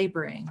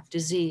 laboring,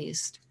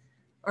 diseased,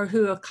 or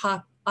who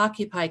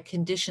occupy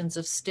conditions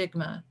of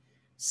stigma,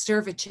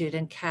 servitude,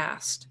 and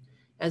caste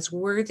as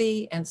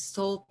worthy and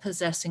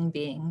soul-possessing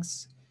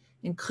beings,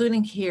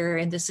 including here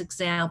in this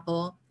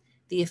example,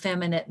 the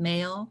effeminate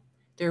male,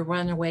 their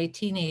runaway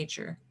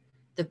teenager,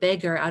 the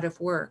beggar out of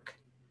work,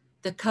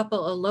 the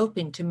couple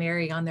eloping to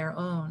marry on their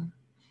own.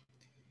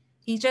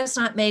 He does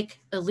not make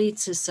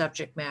elites his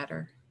subject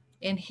matter.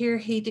 And here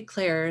he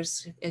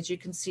declares, as you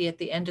can see at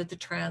the end of the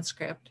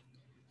transcript,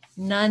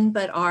 none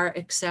but are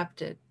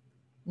accepted,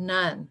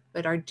 none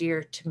but are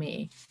dear to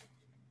me.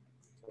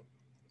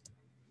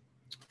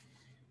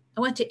 I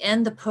want to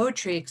end the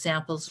poetry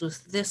examples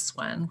with this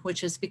one,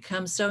 which has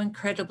become so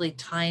incredibly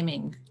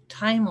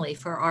timely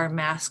for our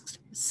masked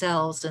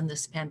selves in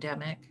this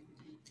pandemic.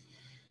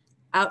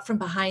 Out from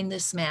behind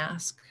this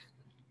mask,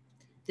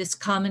 this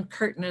common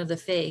curtain of the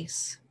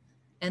face,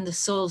 and the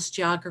soul's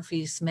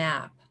geography's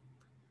map,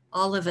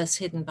 all of us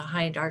hidden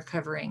behind our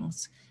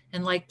coverings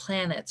and like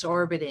planets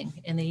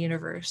orbiting in the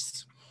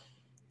universe.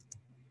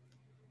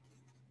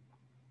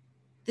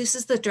 This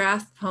is the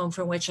draft poem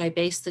from which I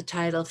based the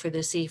title for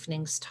this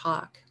evening's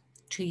talk,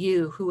 To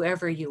You,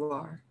 Whoever You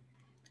Are.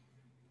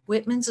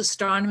 Whitman's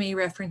astronomy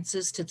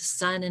references to the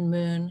sun and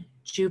moon,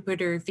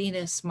 Jupiter,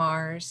 Venus,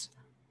 Mars,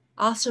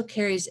 also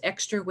carries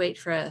extra weight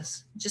for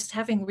us, just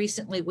having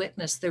recently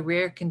witnessed the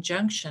rare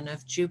conjunction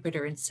of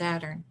Jupiter and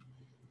Saturn.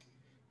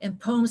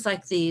 And poems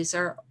like these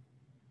are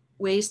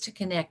ways to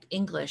connect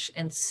English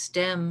and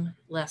STEM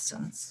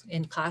lessons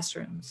in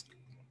classrooms.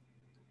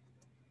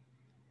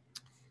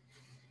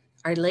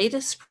 Our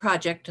latest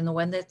project, and the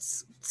one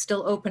that's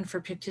still open for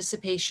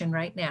participation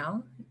right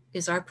now,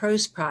 is our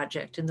prose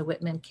project in the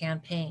Whitman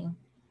campaign.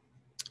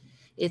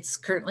 It's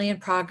currently in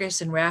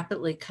progress and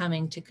rapidly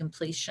coming to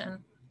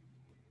completion.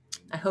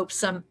 I hope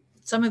some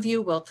of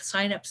you will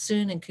sign up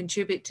soon and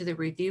contribute to the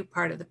review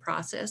part of the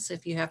process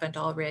if you haven't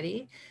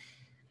already.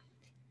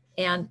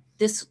 And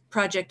this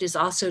project is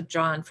also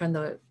drawn from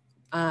the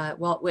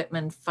Walt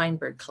Whitman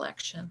Feinberg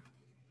collection.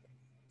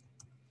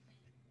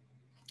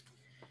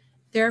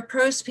 There are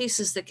prose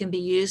pieces that can be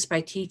used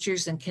by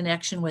teachers in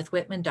connection with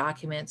Whitman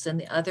documents and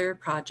the other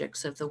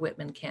projects of the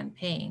Whitman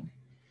campaign.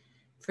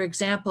 For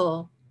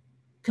example,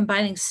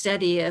 combining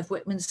study of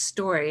Whitman's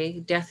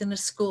story, Death in a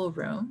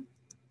Schoolroom,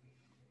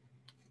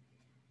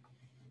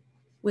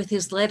 with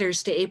his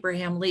letters to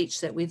Abraham Leach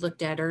that we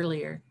looked at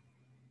earlier.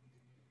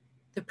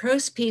 The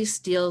prose piece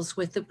deals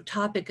with the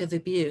topic of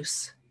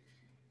abuse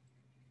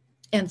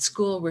and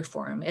school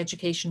reform,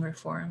 education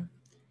reform,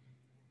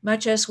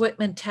 much as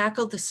Whitman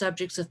tackled the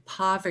subjects of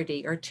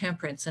poverty or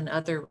temperance in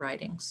other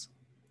writings.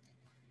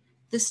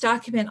 This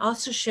document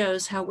also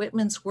shows how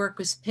Whitman's work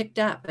was picked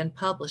up and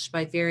published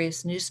by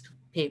various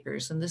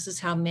newspapers, and this is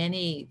how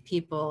many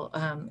people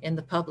in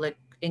the public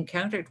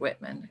encountered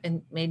Whitman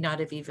and may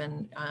not have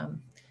even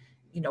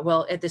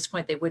well, at this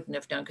point they wouldn't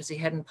have known because he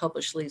hadn't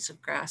published Leaves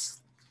of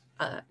Grass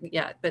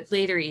yet, but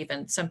later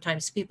even,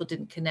 sometimes people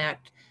didn't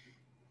connect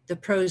the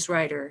prose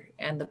writer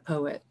and the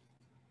poet.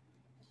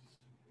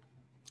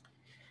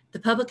 The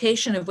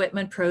publication of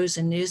Whitman prose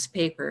in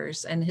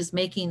newspapers and his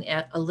making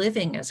a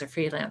living as a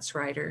freelance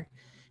writer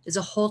is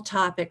a whole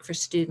topic for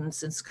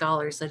students and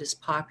scholars that is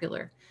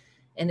popular,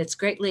 and it's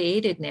greatly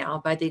aided now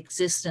by the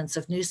existence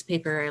of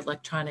newspaper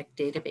electronic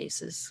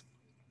databases.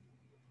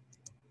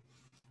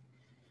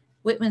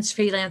 Whitman's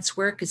freelance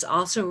work is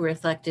also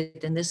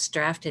reflected in this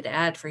drafted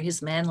ad for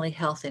his Manly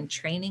Health and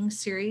Training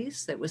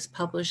series that was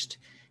published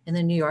in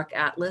the New York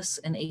Atlas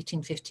in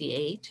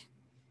 1858.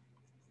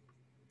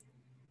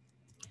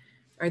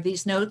 Are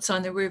these notes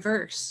on the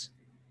reverse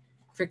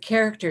for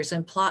characters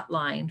and plot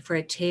line for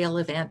A Tale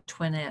of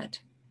Antoinette?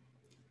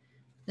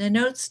 The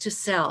notes to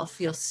self,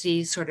 you'll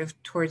see sort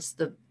of towards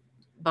the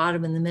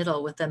bottom in the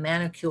middle with the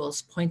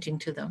manucules pointing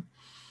to them.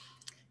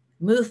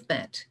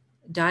 Movement,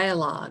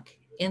 dialogue,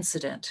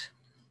 incident.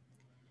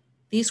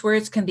 These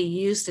words can be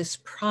used as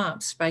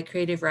prompts by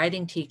creative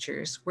writing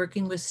teachers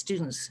working with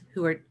students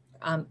who are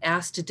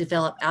asked to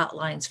develop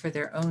outlines for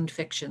their own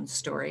fiction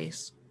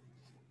stories.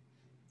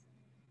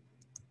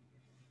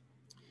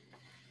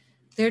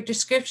 There are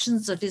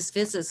descriptions of his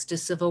visits to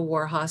Civil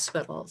War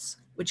hospitals,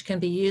 which can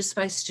be used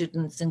by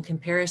students in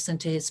comparison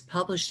to his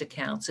published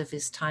accounts of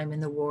his time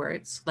in the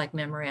wards, like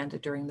memoranda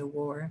during the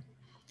war,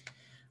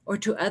 or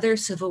to other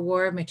Civil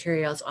War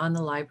materials on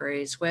the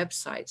library's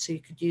website. So you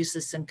could use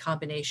this in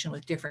combination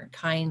with different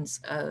kinds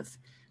of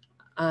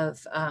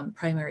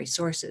primary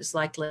sources,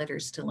 like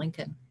letters to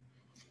Lincoln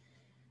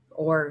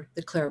or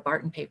the Clara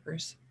Barton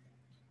papers.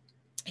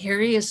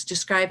 Here he is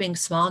describing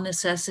small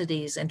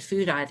necessities and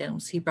food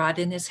items he brought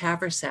in his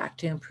haversack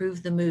to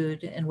improve the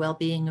mood and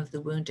well-being of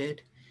the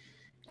wounded,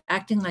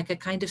 acting like a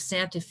kind of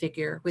Santa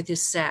figure with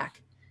his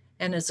sack,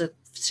 and as a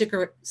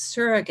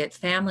surrogate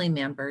family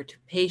member to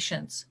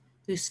patients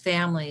whose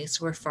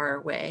families were far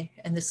away.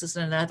 And this is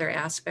another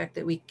aspect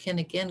that we can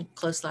again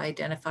closely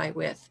identify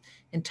with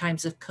in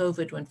times of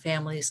COVID, when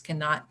families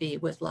cannot be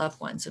with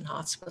loved ones in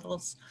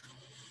hospitals.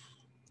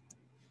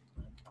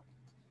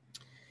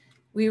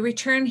 We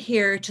return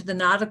here to the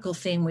nautical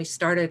theme we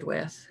started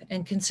with,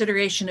 and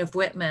consideration of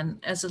Whitman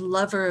as a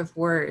lover of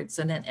words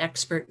and an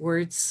expert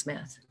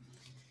wordsmith.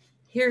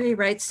 Here he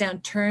writes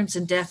down terms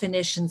and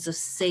definitions of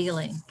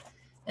sailing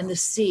and the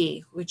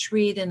sea, which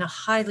read in a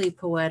highly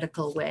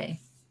poetical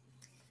way.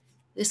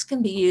 This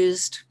can be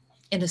used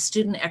in a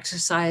student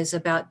exercise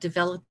about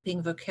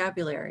developing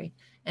vocabulary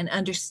and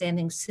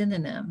understanding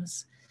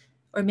synonyms,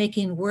 or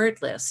making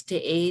word lists to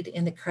aid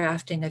in the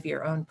crafting of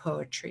your own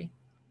poetry.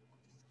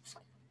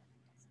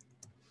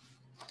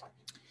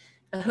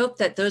 I hope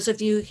that those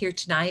of you here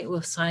tonight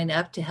will sign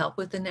up to help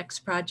with the next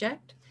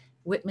project,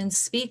 Whitman's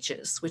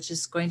Speeches, which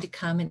is going to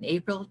come in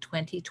April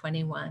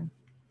 2021.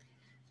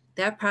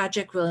 That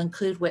project will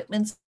include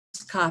Whitman's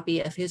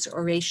copy of his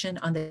oration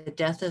on the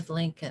death of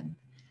Lincoln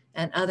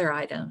and other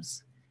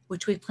items,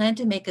 which we plan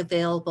to make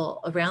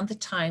available around the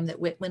time that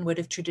Whitman would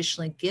have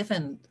traditionally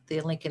given the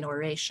Lincoln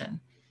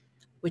oration,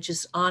 which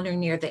is on or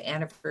near the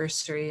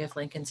anniversary of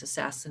Lincoln's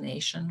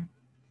assassination.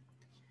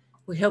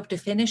 We hope to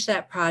finish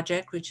that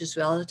project, which is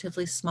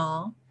relatively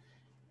small,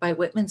 by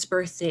Whitman's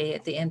birthday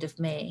at the end of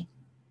May.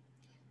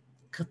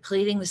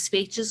 Completing the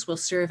speeches will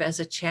serve as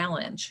a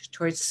challenge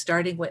towards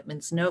starting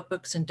Whitman's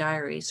notebooks and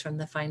diaries from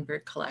the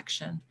Feinberg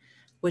collection,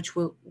 which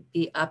will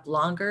be up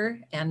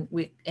longer and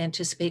we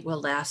anticipate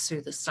will last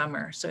through the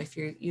summer. So if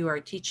you are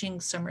teaching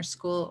summer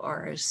school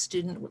or a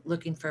student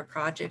looking for a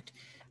project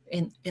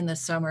in the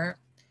summer,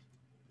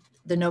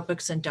 the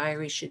notebooks and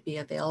diaries should be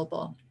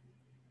available.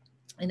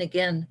 And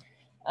again,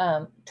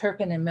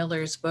 Turpin and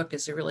Miller's book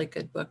is a really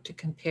good book to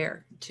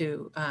compare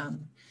to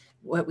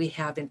what we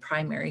have in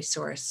primary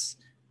source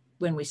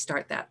when we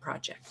start that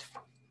project.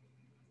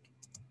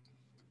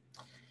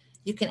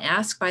 You can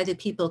ask By the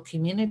People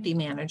community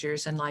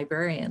managers and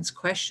librarians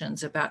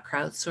questions about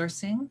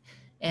crowdsourcing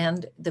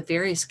and the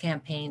various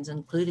campaigns,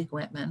 including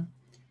Whitman,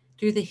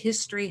 through the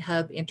History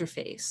Hub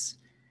interface,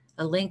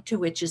 a link to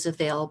which is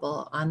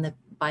available on the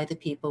By the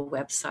People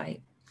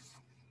website.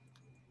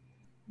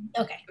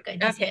 Okay,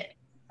 good. That's it.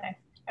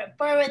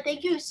 Barbara,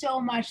 thank you so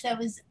much. That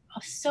was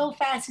so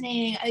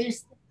fascinating.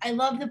 I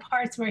love the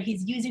parts where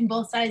he's using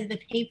both sides of the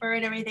paper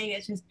and everything.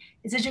 It's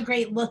such a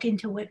great look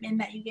into Whitman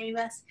that you gave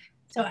us.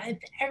 So if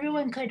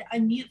everyone could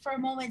unmute for a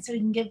moment so we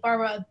can give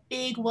Barbara a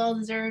big,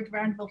 well-deserved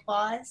round of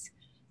applause.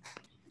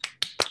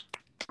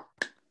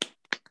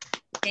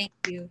 Thank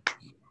you.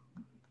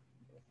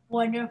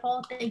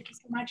 Wonderful, thank you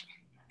so much.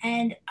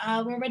 And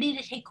we're ready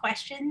to take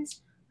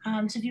questions.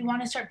 So if you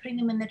want to start putting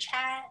them in the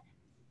chat,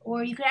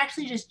 or you could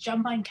actually just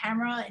jump on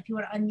camera if you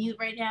want to unmute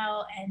right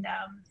now and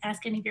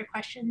ask any of your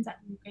questions, that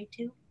would be great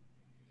too.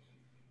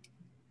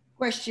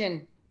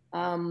 Question.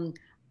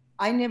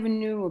 I never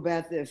knew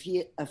about the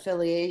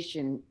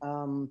association,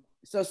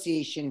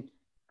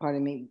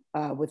 pardon me,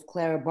 with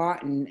Clara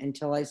Barton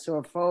until I saw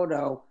a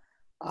photo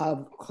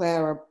of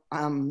Clara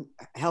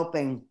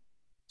helping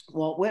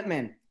Walt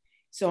Whitman.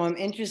 So I'm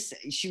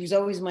interested, she was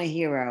always my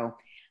hero.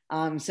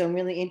 So I'm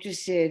really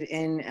interested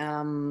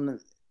in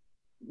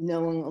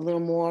knowing a little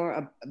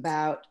more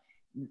about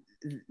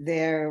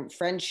their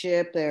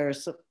friendship,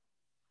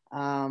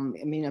 I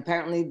mean,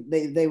 apparently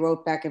they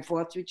wrote back and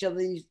forth to each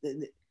other.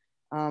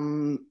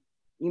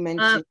 You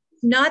mentioned.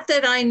 Not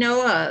that I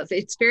know of.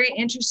 It's very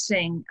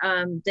interesting.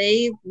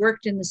 They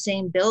worked in the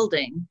same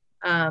building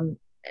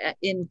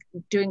in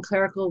doing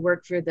clerical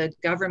work for the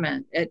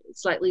government at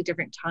slightly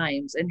different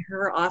times. And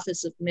her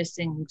office of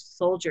missing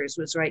soldiers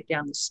was right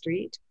down the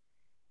street.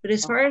 But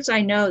as far as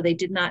I know, they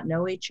did not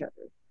know each other.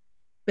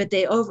 But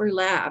they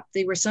overlapped.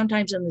 They were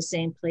sometimes in the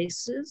same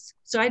places.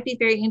 So I'd be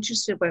very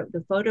interested what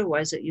the photo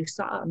was that you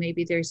saw.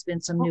 Maybe there's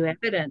been some new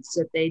evidence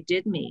that they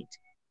did meet.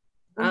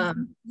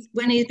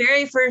 When he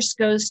very first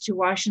goes to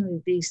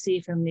Washington,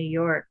 D.C. from New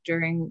York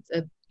during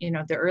the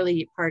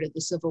early part of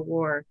the Civil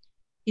War,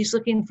 he's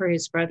looking for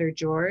his brother,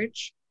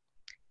 George.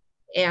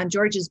 And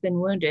George has been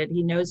wounded.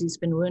 He knows he's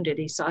been wounded.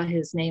 He saw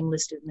his name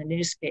listed in the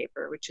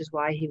newspaper, which is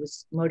why he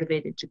was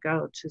motivated to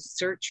go to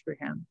search for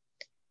him.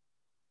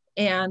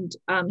 And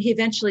he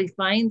eventually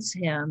finds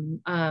him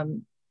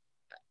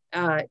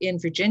in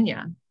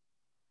Virginia.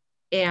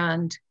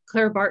 And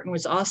Clara Barton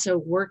was also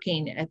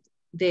working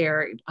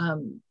there,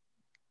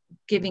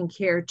 giving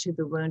care to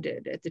the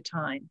wounded at the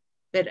time.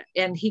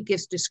 And he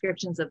gives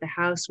descriptions of the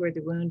house where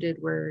the wounded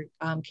were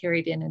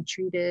carried in and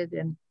treated.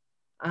 And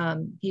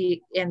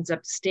he ends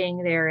up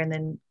staying there and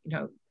then,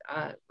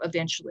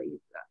 eventually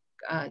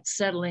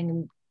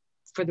settling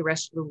for the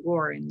rest of the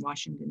war in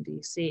Washington,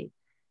 D.C.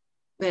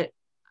 But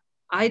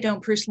I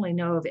don't personally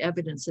know of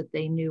evidence that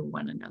they knew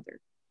one another.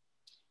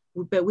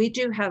 But we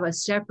do have a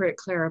separate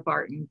Clara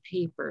Barton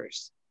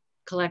papers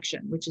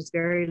collection, which is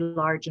very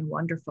large and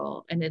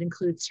wonderful. And it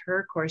includes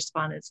her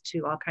correspondence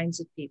to all kinds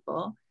of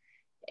people.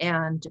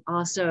 And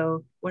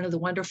also one of the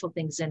wonderful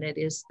things in it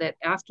is that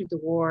after the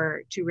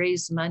war, to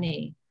raise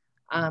money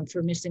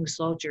for missing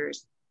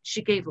soldiers,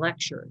 she gave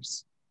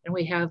lectures. And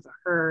we have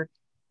her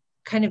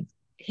kind of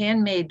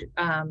handmade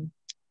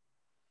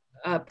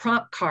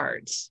prompt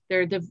cards.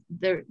 They're the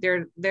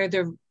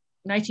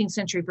 19th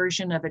century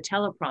version of a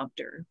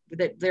teleprompter,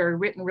 that they're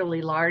written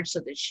really large so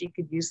that she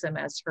could use them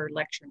as her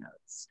lecture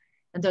notes.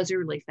 And those are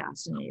really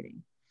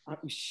fascinating.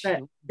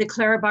 But the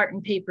Clara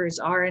Barton papers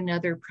are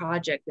another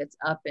project that's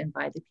up and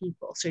by the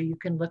people. So you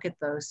can look at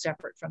those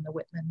separate from the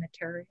Whitman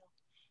material.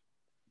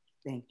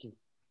 Thank you.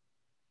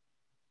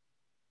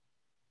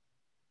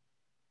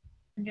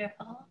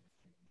 Wonderful.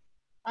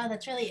 Oh,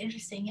 that's really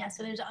interesting. Yeah,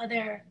 so there's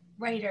other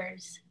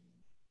writers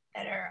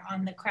that are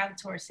on the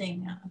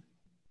crowdsourcing,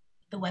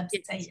 the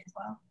website as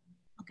well.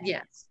 Okay.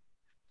 Yes.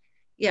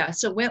 Yeah,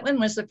 so Whitman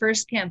was the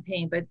first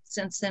campaign, but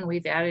since then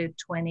we've added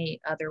 20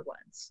 other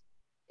ones.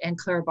 And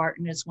Clara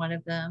Barton is one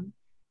of them.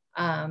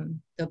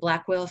 The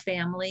Blackwell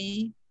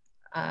family,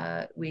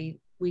 we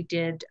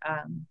did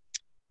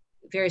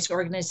various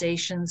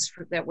organizations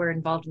that were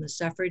involved in the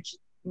suffrage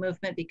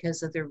movement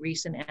because of the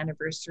recent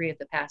anniversary of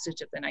the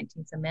passage of the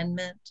 19th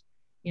Amendment.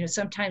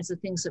 Sometimes the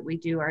things that we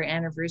do are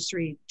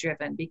anniversary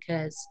driven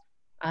because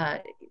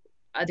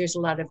there's a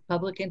lot of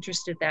public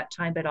interest at that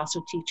time, but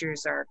also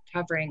teachers are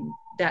covering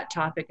that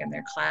topic in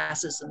their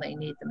classes and they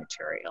need the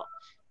material.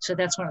 So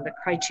that's one of the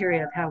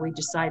criteria of how we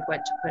decide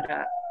what to put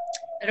up.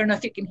 I don't know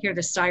if you can hear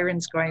the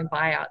sirens going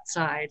by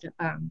outside.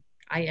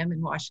 I am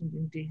in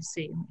Washington,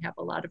 D.C., and we have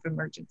a lot of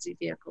emergency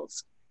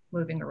vehicles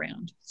moving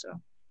around. So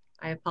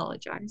I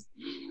apologize.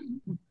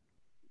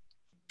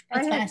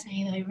 That's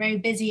fascinating. They're very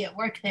busy at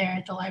work there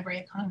at the Library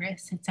of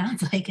Congress. It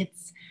sounds like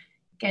it's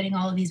getting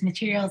all of these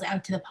materials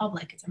out to the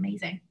public. It's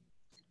amazing.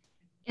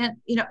 And,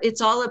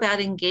 it's all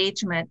about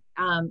engagement.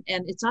 And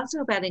it's also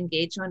about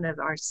engagement of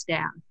our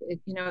staff.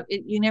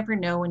 You never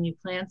know when you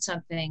plan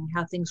something,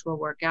 how things will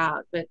work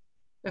out. But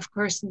of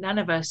course, none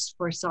of us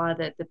foresaw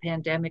that the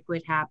pandemic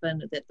would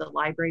happen, that the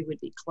library would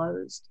be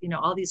closed,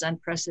 all these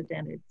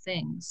unprecedented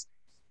things.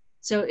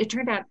 So it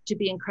turned out to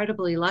be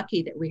incredibly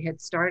lucky that we had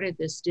started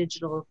this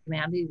digital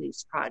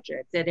humanities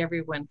project that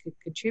everyone could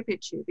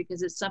contribute to,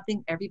 because it's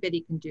something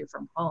everybody can do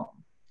from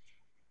home.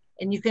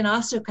 And you can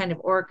also kind of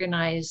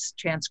organize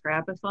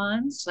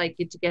transcribathons, like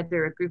get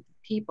together a group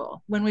of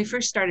people. When we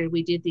first started,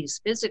 we did these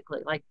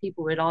physically, like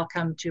people would all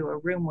come to a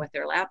room with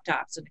their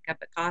laptops and a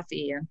cup of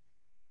coffee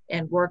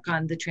and work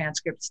on the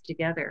transcripts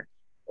together.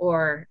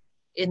 Or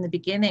in the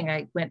beginning,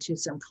 I went to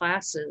some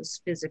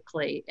classes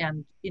physically,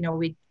 and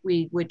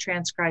we would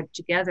transcribe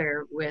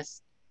together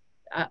with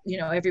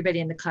everybody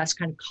in the class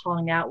kind of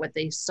calling out what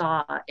they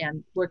saw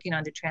and working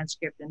on the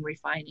transcript and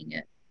refining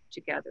it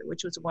together,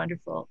 which was a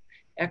wonderful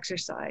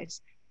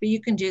exercise. But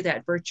you can do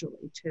that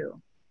virtually too.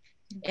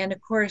 And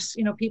of course,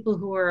 people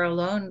who are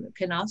alone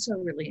can also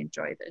really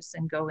enjoy this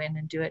and go in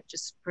and do it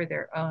just for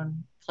their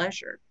own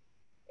pleasure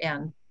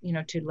and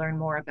to learn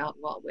more about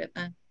Walt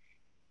Whitman.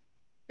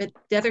 But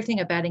the other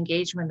thing about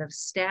engagement of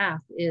staff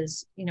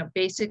is,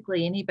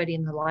 basically anybody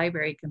in the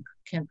library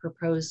can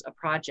propose a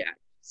project.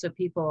 So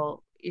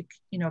people,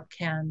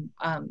 can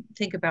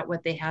think about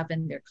what they have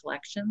in their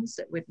collections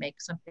that would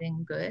make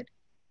something good.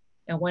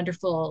 A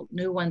wonderful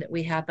new one that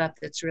we have up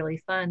that's really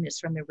fun is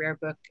from the Rare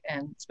Book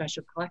and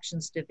Special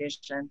Collections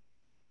Division.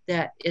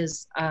 That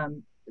is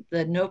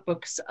the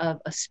notebooks of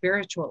a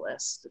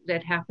spiritualist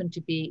that happened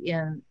to be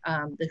in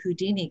the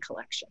Houdini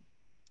collection.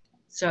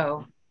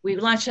 So we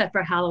launched that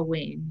for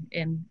Halloween,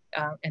 and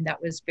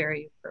that was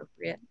very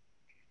appropriate.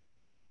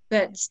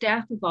 But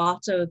staff have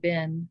also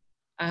been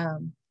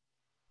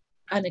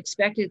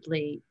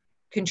unexpectedly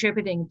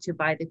contributing to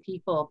By the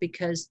People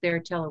because they're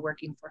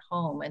teleworking for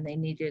home and they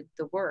needed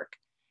the work.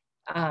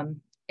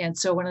 And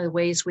so one of the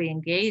ways we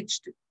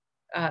engaged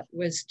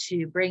was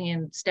to bring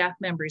in staff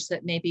members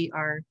that maybe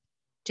are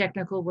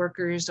technical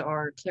workers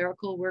or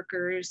clerical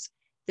workers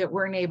that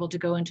weren't able to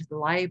go into the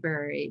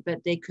library,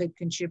 but they could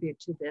contribute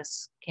to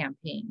this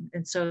campaign.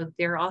 And so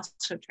they're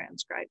also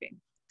transcribing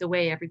the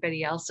way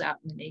everybody else out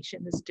in the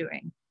nation is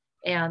doing.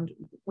 And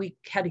we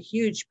had a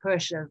huge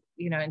push of,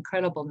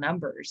 incredible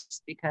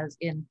numbers because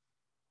in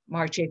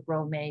March,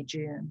 April, May,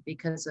 June,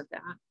 because of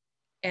that.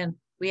 And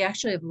we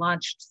actually have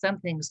launched some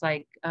things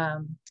like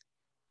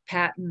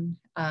Patton,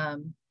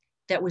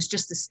 that was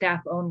just a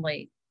staff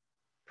only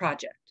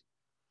project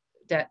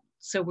that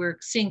So we're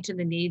seeing to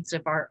the needs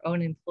of our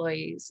own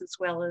employees as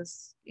well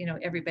as,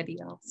 everybody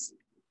else.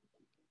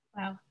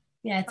 Wow.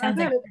 Yeah, it sounds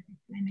like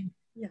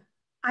yeah.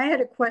 I had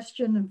a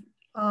question.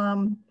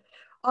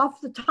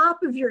 Off the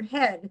top of your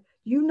head,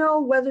 you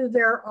know whether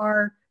there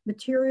are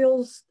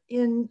materials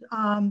in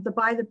the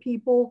By the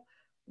People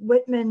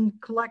Whitman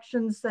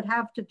collections that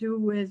have to do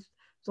with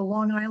the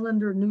Long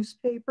Islander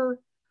newspaper?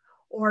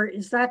 Or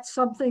is that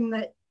something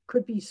that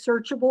could be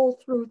searchable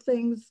through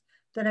things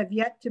that have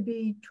yet to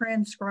be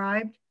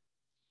transcribed?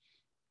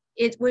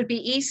 It would be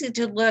easy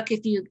to look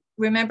if you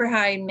remember how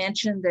I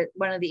mentioned that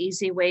one of the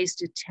easy ways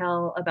to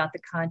tell about the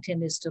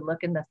content is to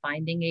look in the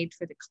finding aid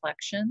for the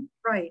collection.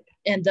 Right.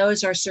 And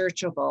those are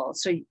searchable.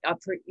 So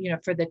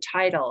for the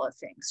title of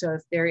things. So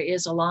if there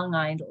is a Long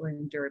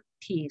Islander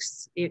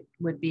piece, it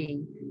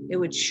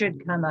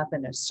should come up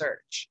in a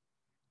search.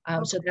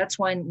 Okay. So that's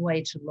one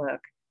way to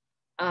look.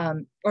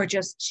 Or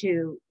just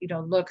to,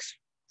 look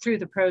through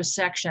the prose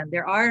section.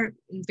 There are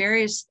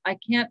various, I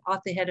can't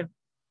off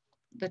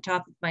the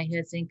top of my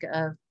head think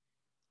of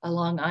a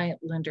Long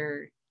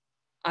Islander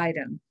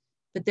item,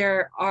 but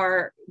there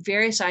are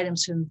various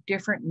items from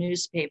different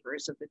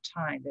newspapers of the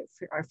time that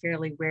are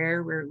fairly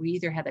rare, where we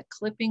either had a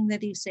clipping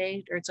that he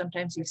saved, or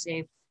sometimes he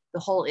saved the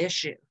whole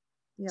issue.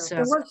 Yeah, so,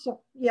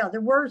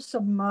 there were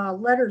some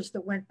letters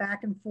that went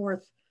back and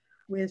forth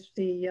with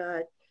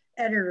the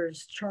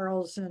editors,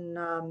 Charles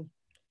and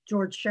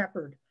George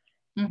Shepard.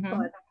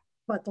 mm-hmm.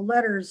 But the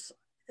letters,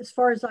 as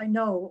far as I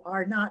know,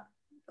 are not,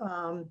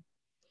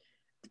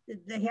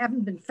 they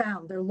haven't been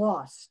found. They're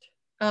lost.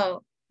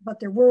 Oh.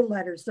 But there were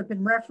letters. There have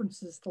been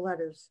references to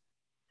letters,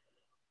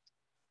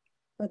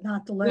 but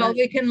not the letters. Well,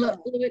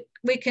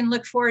 we can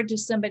look forward to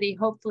somebody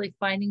hopefully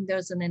finding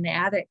those in an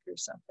attic or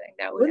something.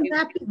 Wouldn't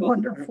that be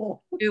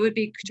wonderful? It would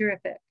be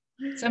terrific.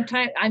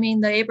 Sometimes,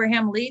 the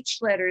Abraham Leach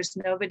letters,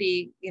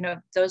 nobody,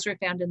 those were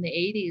found in the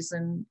 80s,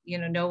 and,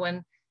 no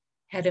one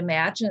had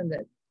imagined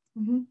that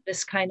mm-hmm.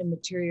 this kind of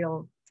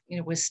material,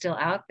 was still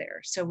out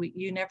there. So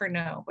you never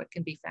know what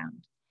can be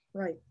found.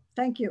 Right.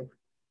 Thank you.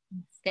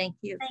 Thank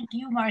you. Thank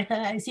you, Martha.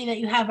 I see that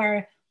you have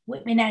our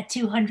Whitman at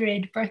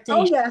 200 birthday.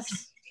 Oh,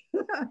 yes.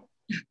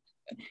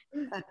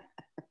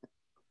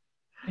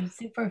 I'm a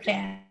super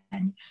fan.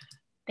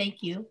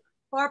 Thank you.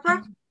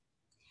 Barbara?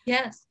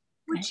 Yes.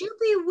 Would you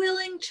be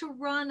willing to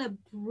run a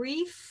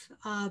brief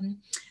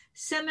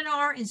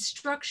seminar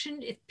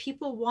instruction if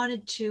people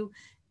wanted to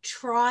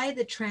try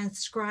the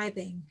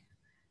transcribing?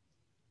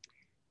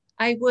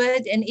 I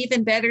would, and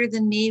even better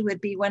than me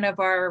would be one of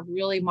our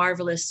really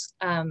marvelous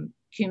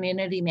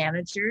community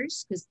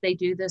managers, because they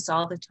do this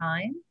all the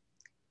time.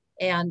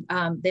 And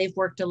they've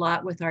worked a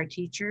lot with our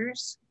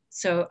teachers.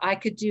 So I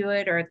could do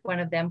it, or one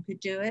of them could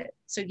do it.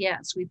 So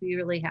yes, we'd be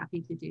really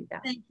happy to do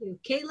that. Thank you.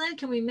 Caitlin,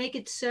 can we make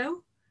it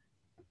so?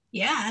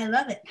 Yeah, I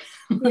love it.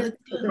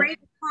 Great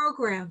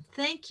program.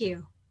 Thank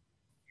you.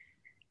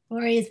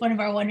 Lori is one of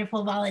our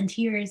wonderful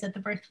volunteers at the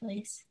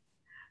birthplace.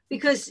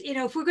 Because,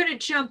 if we're going to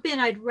jump in,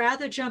 I'd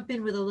rather jump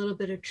in with a little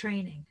bit of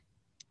training.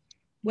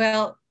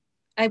 Well,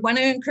 I want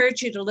to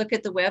encourage you to look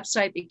at the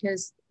website,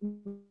 because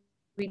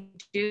we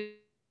do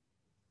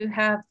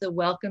have the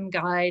welcome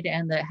guide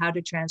and the how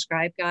to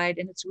transcribe guide,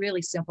 and it's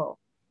really simple.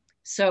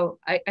 So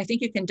I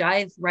think you can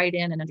dive right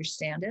in and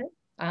understand it.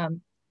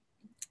 And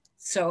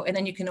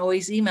then you can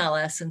always email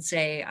us and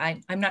say,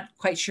 I'm not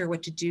quite sure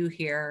what to do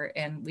here,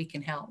 and we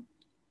can help.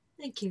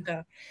 Thank you.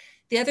 So,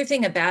 the other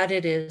thing about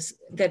it is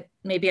that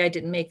maybe I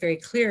didn't make very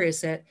clear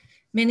is that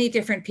many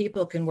different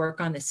people can work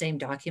on the same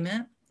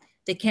document.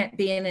 They can't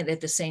be in it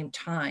at the same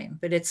time,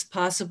 but it's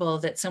possible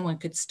that someone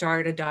could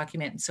start a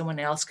document and someone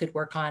else could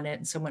work on it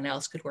and someone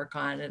else could work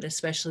on it,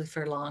 especially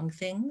for long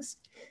things.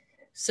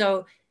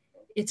 So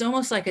it's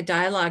almost like a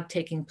dialogue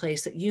taking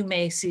place, that you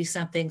may see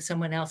something,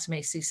 someone else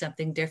may see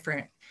something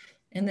different.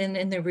 And then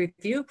in the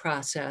review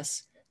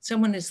process,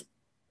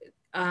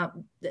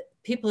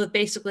 people have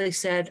basically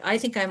said, I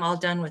think I'm all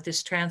done with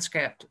this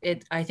transcript.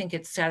 I think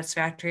it's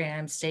satisfactory and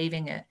I'm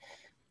saving it.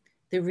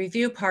 The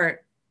review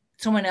part,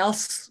 someone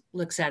else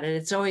looks at it.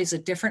 It's always a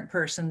different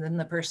person than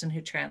the person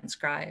who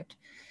transcribed.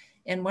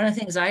 And one of the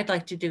things I'd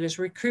like to do is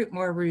recruit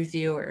more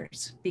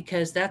reviewers,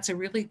 because that's a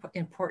really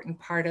important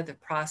part of the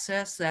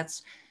process.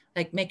 That's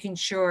like making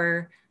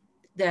sure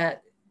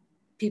that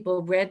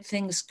people read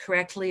things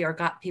correctly or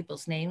got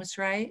people's names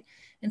right.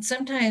 And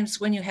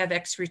sometimes when you have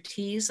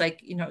expertise,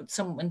 like,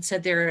 someone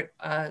said they're,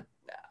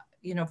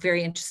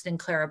 very interested in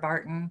Clara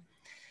Barton,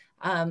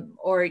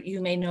 or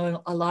you may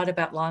know a lot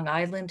about Long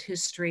Island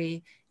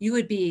history, you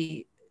would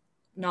be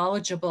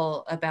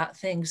knowledgeable about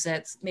things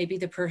that maybe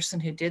the person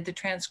who did the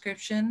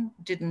transcription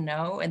didn't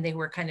know, and they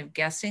were kind of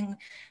guessing,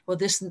 well,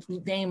 this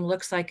name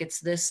looks like it's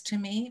this to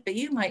me, but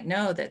you might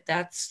know that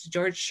that's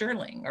George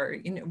Sherling, or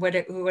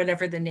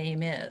whatever the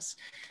name is.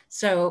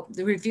 So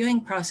the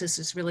reviewing process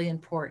is really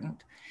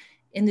important.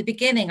 In the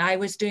beginning, I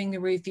was doing the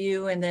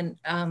review, and then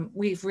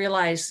we've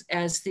realized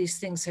as these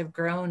things have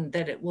grown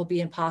that it will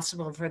be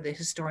impossible for the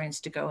historians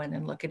to go in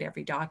and look at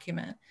every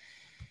document.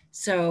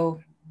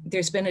 So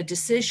there's been a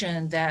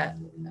decision that,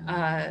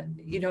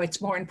 you know,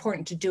 it's more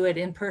important to do it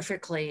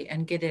imperfectly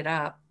and get it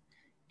up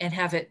and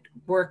have it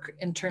work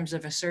in terms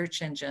of a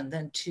search engine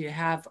than to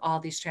have all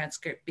these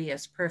transcripts be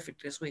as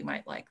perfect as we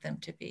might like them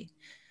to be.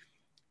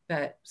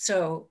 But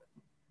so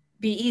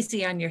be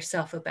easy on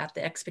yourself about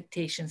the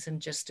expectations and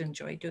just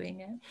enjoy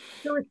doing it.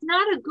 So it's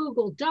not a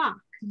Google Doc.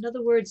 In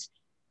other words,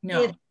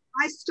 no. If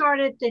I start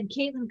it, then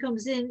Caitlin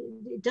comes in,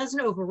 it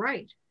doesn't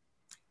overwrite.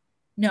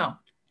 No.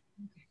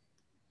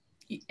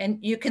 And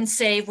you can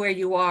save where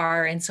you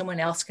are and someone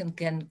else can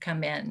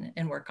come in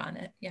and work on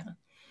it. Yeah.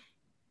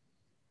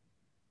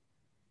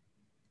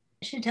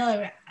 I should tell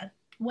her,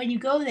 when you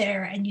go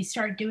there and you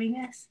start doing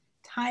this,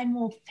 time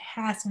will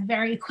pass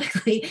very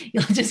quickly.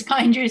 You'll just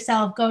find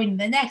yourself going to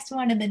the next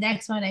one and the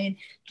next one. And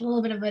it's a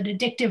little bit of an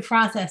addictive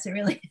process. It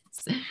really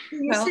is.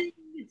 Well,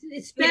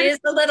 it is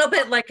a little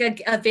bit like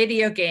a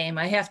video game.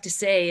 I have to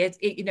say,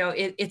 you know,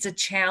 it's a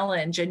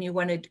challenge, and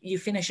you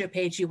finish a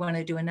page, you want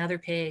to do another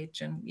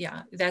page, and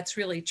yeah, that's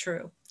really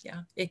true.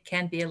 Yeah, it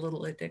can be a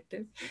little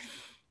addictive.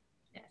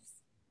 Yes,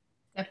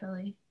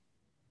 definitely.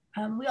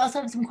 We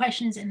also have some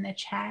questions in the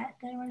chat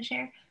that I want to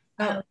share.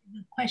 A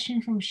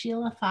question from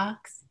Sheila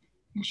Fox.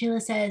 And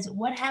Sheila says,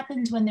 what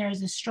happens when there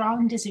is a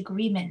strong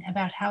disagreement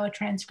about how a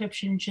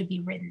transcription should be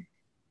written?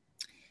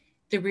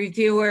 The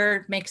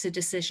reviewer makes a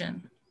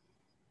decision.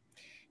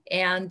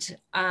 And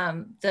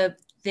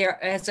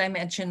as I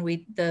mentioned,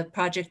 the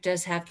project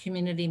does have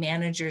community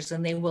managers,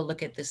 and they will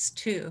look at this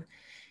too.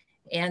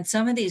 And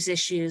some of these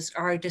issues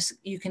are just,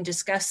 you can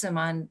discuss them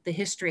on the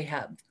History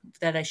Hub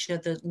that I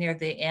showed near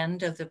the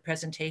end of the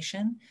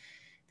presentation.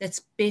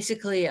 That's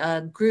basically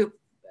a group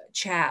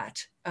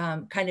chat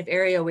kind of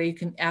area where you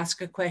can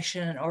ask a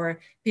question, or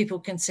people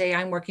can say,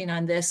 I'm working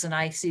on this and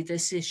I see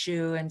this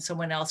issue, and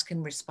someone else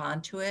can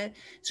respond to it.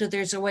 So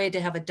there's a way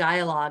to have a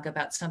dialogue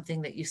about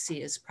something that you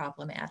see as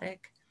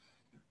problematic.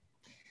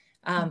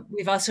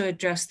 We've also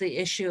addressed the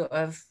issue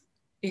of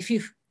if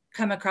you've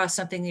come across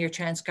something that you're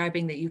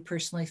transcribing that you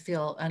personally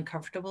feel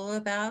uncomfortable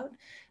about,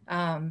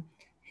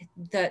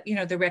 that, you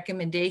know, the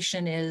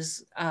recommendation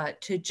is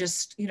to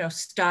just, you know,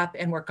 stop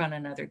and work on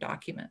another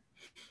document.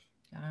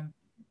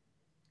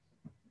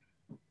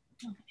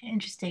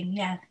 Interesting,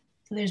 yeah.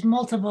 So there's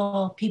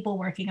multiple people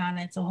working on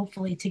it, so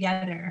hopefully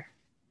together,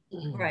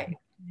 right,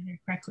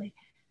 correctly.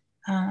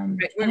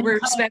 Right. We're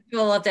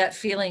respectful of that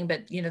feeling,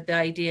 but you know, the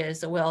idea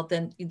is, well,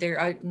 then there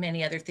are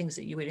many other things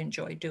that you would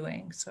enjoy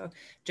doing. So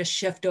just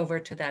shift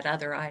over to that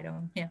other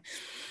item. Yeah.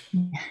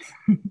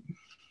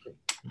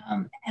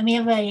 And we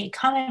have a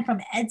comment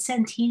from Ed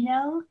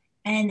Santino,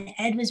 and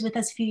Ed was with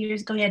us a few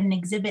years ago. He had an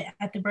exhibit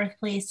at the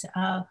birthplace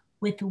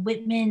with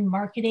Whitman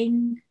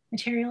marketing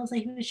materials that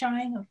he was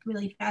showing,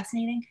 really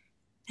fascinating.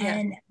 Yeah.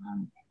 And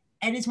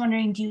Ed is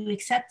wondering, do you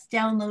accept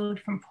download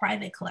from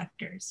private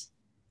collectors?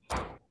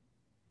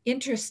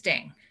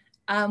 Interesting.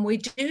 We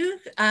do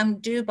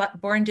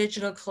Born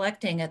Digital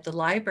collecting at the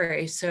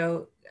library.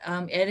 So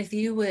Ed, if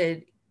you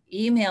would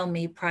email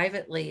me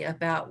privately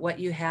about what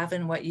you have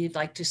and what you'd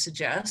like to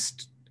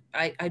suggest,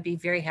 I'd be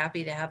very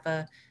happy to have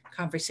a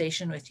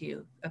conversation with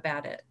you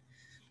about it.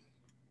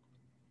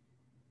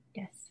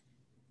 Yes.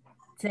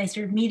 It's nice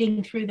you're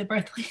meeting through the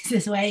birthplace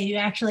this way. You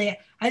actually,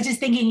 I was just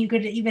thinking you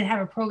could even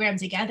have a program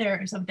together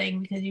or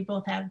something, because you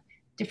both have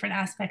different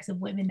aspects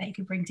of women that you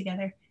could bring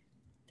together.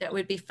 That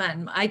would be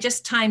fun. I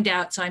just timed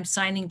out, so I'm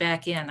signing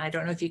back in. I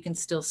don't know if you can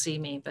still see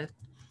me, but.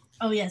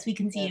 Oh yes, we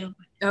can see you.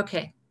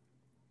 Okay.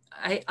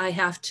 I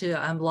have to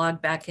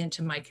log back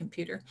into my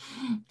computer.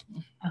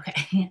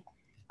 Okay.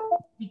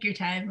 Take your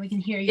time. We can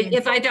hear you.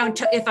 If I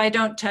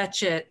don't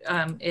touch it,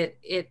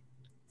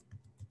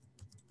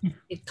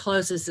 it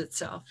closes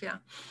itself. Yeah.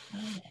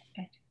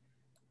 Okay.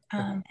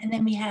 And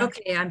then we have.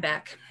 Okay, I'm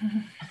back.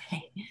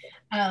 Okay.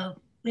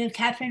 We have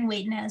Catherine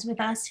Waitnaz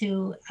with us,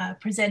 who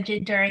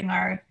presented during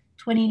our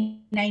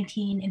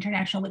 2019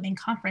 International Whitman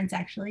Conference,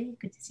 actually.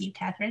 Good to see you,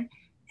 Catherine.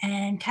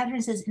 And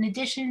Catherine says, in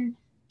addition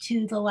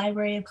to the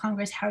Library of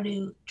Congress How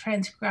to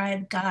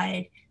Transcribe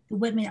Guide, the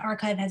Whitman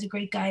Archive has a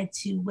great guide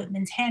to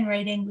Whitman's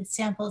handwriting with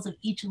samples of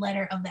each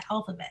letter of the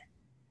alphabet.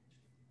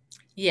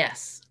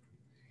 Yes.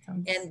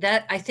 And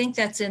that, I think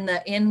that's in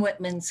the In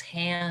Whitman's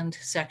Hand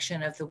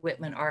section of the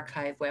Whitman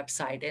Archive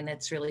website, and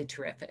it's really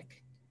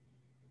terrific.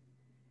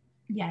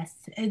 Yes,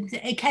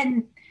 it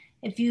can,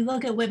 if you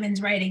look at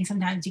Whitman's writing,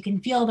 sometimes you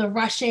can feel the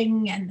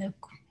rushing and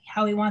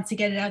how he wants to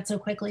get it out so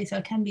quickly, so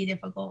it can be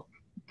difficult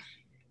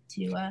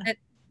to...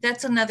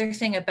 That's another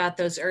thing about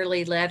those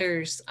early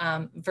letters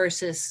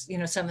versus, you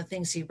know, some of the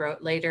things he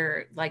wrote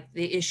later, like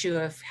the issue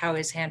of how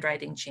his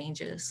handwriting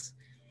changes.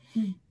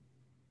 Oh,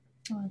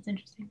 that's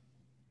interesting.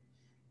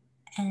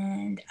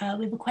 And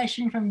we have a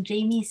question from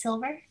Jamie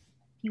Silver.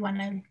 If you want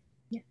to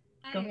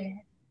go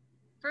ahead.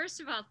 First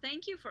of all,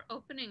 thank you for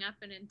opening up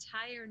an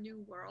entire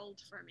new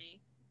world for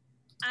me.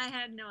 I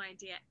had no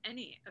idea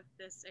any of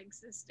this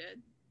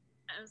existed.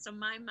 So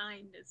my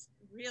mind is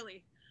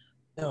really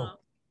blown.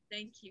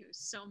 Thank you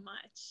so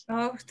much.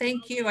 Oh,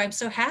 thank you. I'm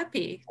so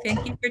happy.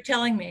 Thank you for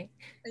telling me.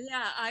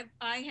 Yeah,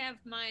 I have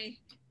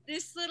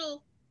this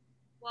little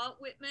Walt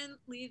Whitman,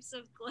 Leaves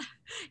of Glass.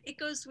 It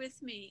goes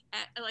with me.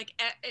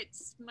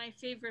 It's my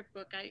favorite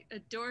book. I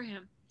adore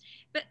him.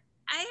 But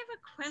I have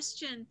a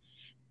question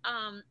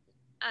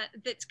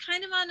that's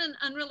kind of on an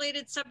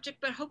unrelated subject,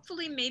 but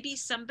hopefully maybe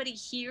somebody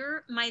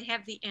here might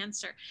have the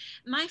answer.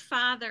 My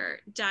father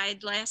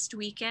died last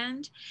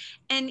weekend,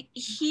 and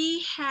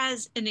he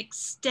has an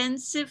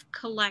extensive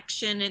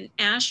collection in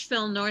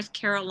Asheville, North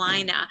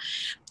Carolina,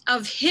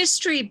 of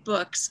history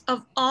books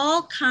of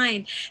all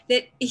kind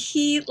that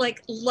he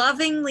like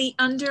lovingly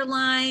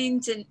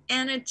underlined and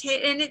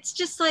annotated, and it's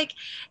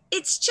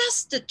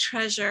just a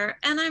treasure.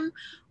 And I'm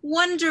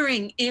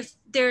wondering if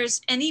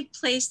there's any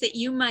place that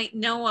you might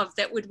know of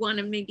that would want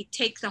to maybe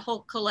take the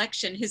whole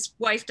collection. His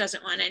wife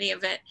doesn't want any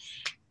of it,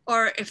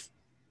 or if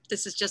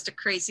this is just a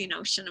crazy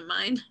notion of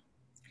mine.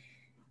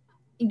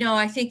 No,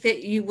 I think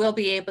that you will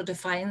be able to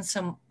find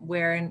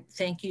somewhere, and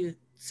thank you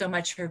so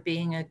much for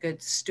being a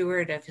good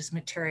steward of his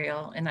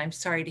material. And I'm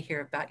sorry to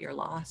hear about your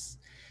loss.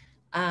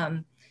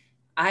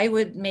 I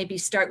would maybe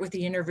start with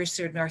the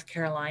University of North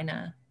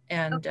Carolina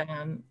and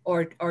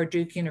or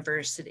Duke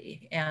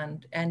University,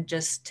 and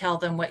just tell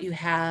them what you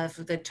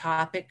have, the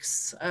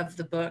topics of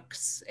the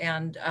books.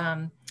 And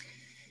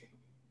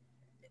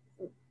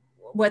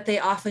what they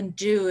often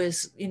do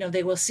is,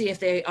 they will see if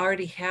they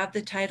already have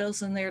the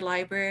titles in their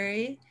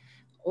library,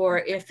 or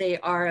if they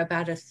are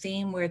about a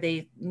theme where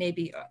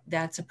maybe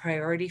that's a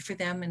priority for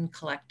them in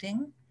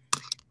collecting.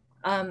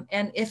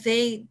 And if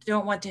they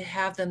don't want to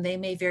have them, they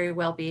may very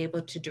well be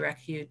able to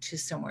direct you to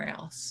somewhere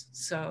else.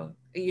 So,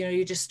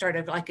 you just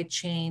start like a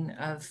chain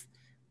of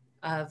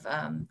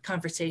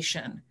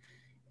conversation.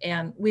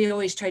 And we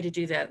always try to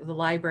do that with the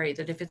library,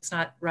 that if it's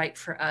not right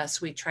for us,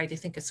 we try to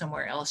think of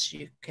somewhere else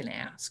you can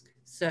ask.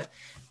 So,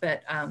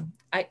 but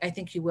I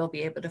think you will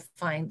be able to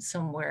find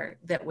somewhere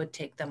that would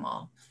take them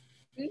all.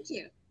 Thank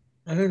you.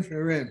 I think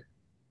they're in.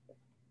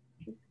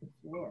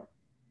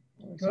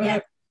 Yeah.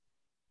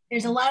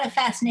 There's a lot of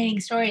fascinating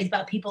stories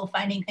about people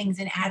finding things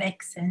in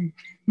attics and,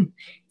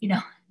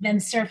 them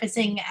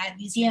surfacing at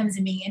museums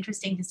and being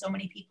interesting to so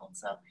many people.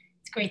 So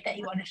it's great that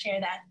you want to share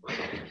that with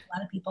a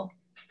lot of people.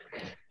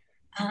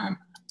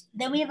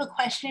 Then we have a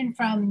question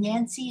from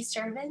Nancy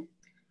Servin.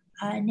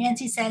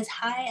 Nancy says,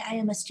 hi, I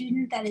am a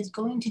student that is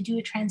going to do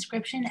a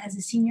transcription as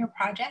a senior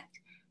project.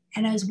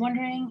 And I was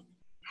wondering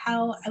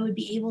how I would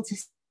be able to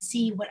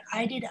see what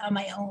I did on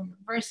my own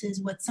versus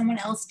what someone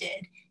else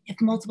did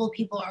if multiple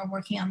people are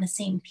working on the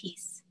same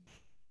piece.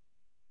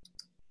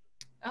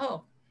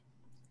 Oh,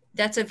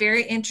 that's a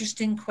very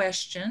interesting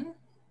question.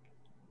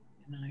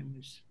 And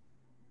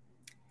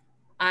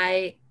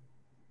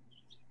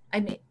I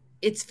mean,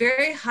 it's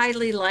very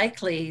highly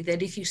likely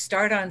that if you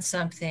start on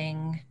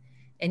something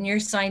and you're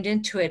signed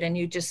into it and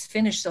you just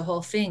finish the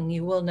whole thing,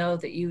 you will know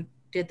that you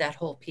did that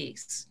whole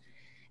piece.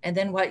 And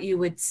then what you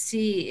would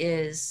see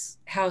is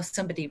how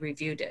somebody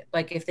reviewed it,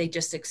 like if they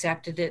just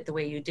accepted it the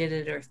way you did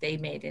it, or if they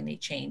made any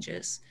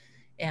changes.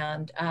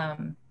 And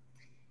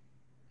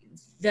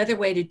the other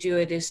way to do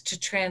it is to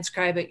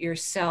transcribe it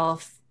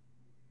yourself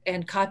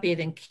and copy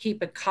it and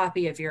keep a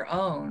copy of your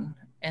own,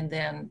 and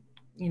then,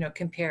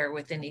 compare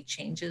with any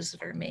changes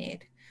that are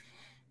made.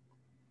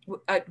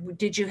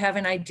 Did you have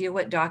an idea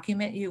what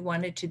document you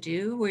wanted to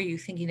do? Were you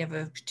thinking of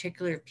a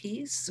particular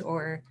piece,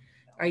 or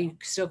are you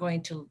still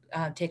going to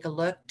take a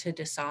look to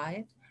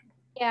decide?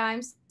 Yeah,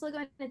 I'm still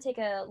going to take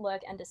a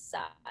look and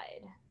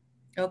decide.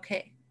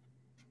 Okay.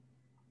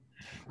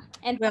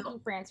 And thank you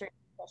for answering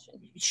the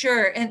question.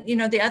 Sure. And,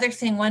 the other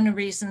thing, one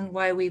reason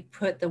why we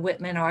put the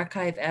Whitman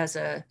Archive as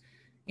a,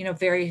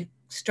 very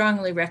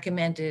strongly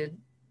recommended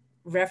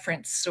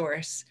reference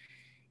source,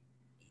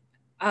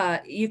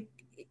 many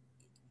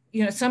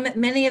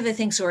of the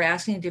things we're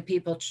asking to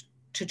people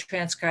to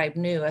transcribe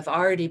new have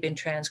already been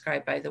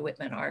transcribed by the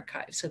Whitman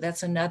Archive. So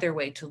that's another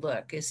way to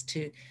look, is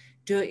to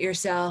do it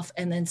yourself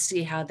and then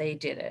see how they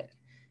did it,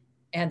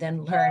 and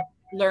then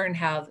learn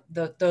how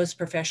those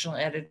professional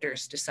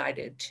editors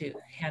decided to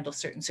handle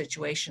certain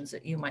situations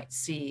that you might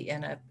see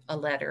in a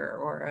letter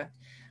or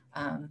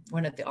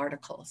one of the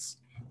articles.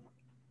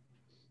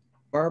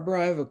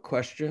 Barbara, I have a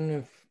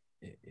question,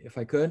 if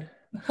I could.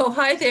 Oh,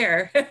 hi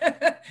there.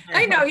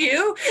 I know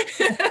you.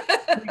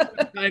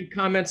 Kind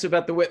comments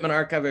about the Whitman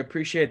Archive. I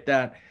appreciate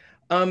that.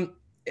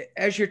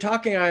 As you're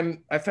talking,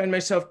 I find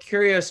myself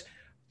curious.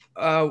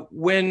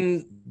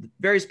 When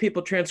various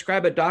people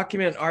transcribe a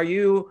document,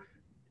 do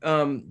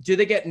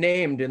they get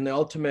named in the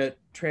ultimate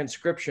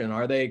transcription?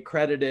 Are they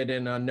credited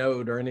in a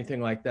note or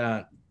anything like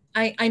that?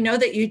 I know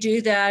that you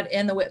do that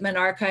in the Whitman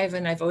Archive,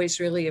 and I've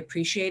always really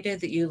appreciated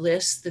that you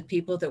list the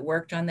people that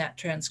worked on that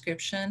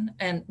transcription.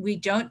 And we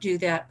don't do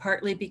that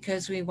partly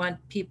because we want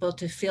people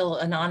to feel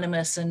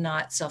anonymous and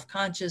not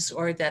self-conscious,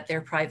 or that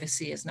their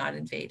privacy is not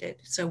invaded.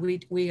 So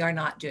we are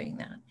not doing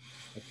that.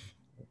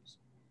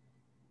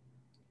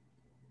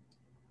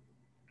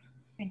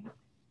 Okay.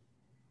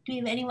 Do we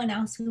have anyone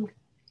else who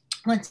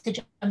wants to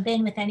jump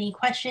in with any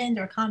questions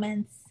or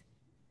comments?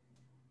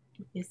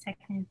 Give you a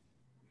second.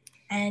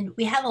 And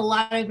we have a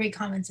lot of great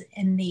comments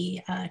in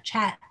the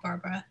chat,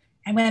 Barbara.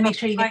 I'm going to make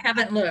sure you I get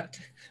haven't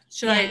looked.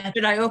 Should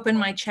I open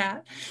my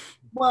chat?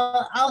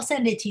 Well, I'll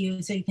send it to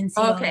you so you can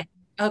see. Okay.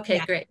 Okay,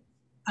 yeah. Great.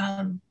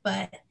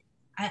 But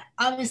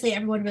obviously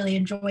everyone really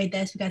enjoyed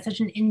this. We got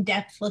such an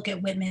in-depth look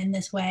at Whitman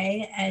this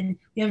way, and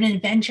we have an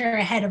adventure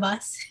ahead of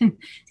us to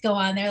go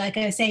on there. Like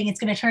I was saying, it's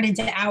going to turn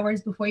into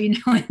hours before you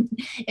know it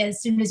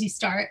as soon as you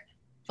start.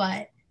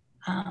 But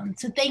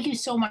so thank you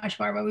so much,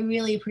 Barbara. We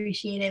really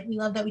appreciate it. We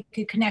love that we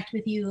could connect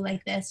with you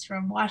like this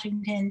from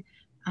Washington,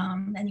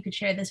 and you could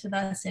share this with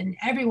us, and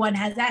everyone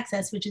has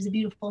access, which is a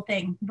beautiful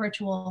thing,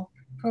 virtual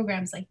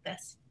programs like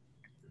this.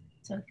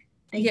 So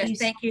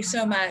thank you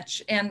so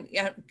much. And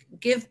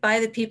give By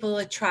the People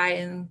a try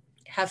and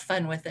have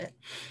fun with it.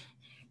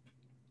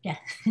 Yeah,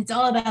 it's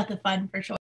all about the fun for sure.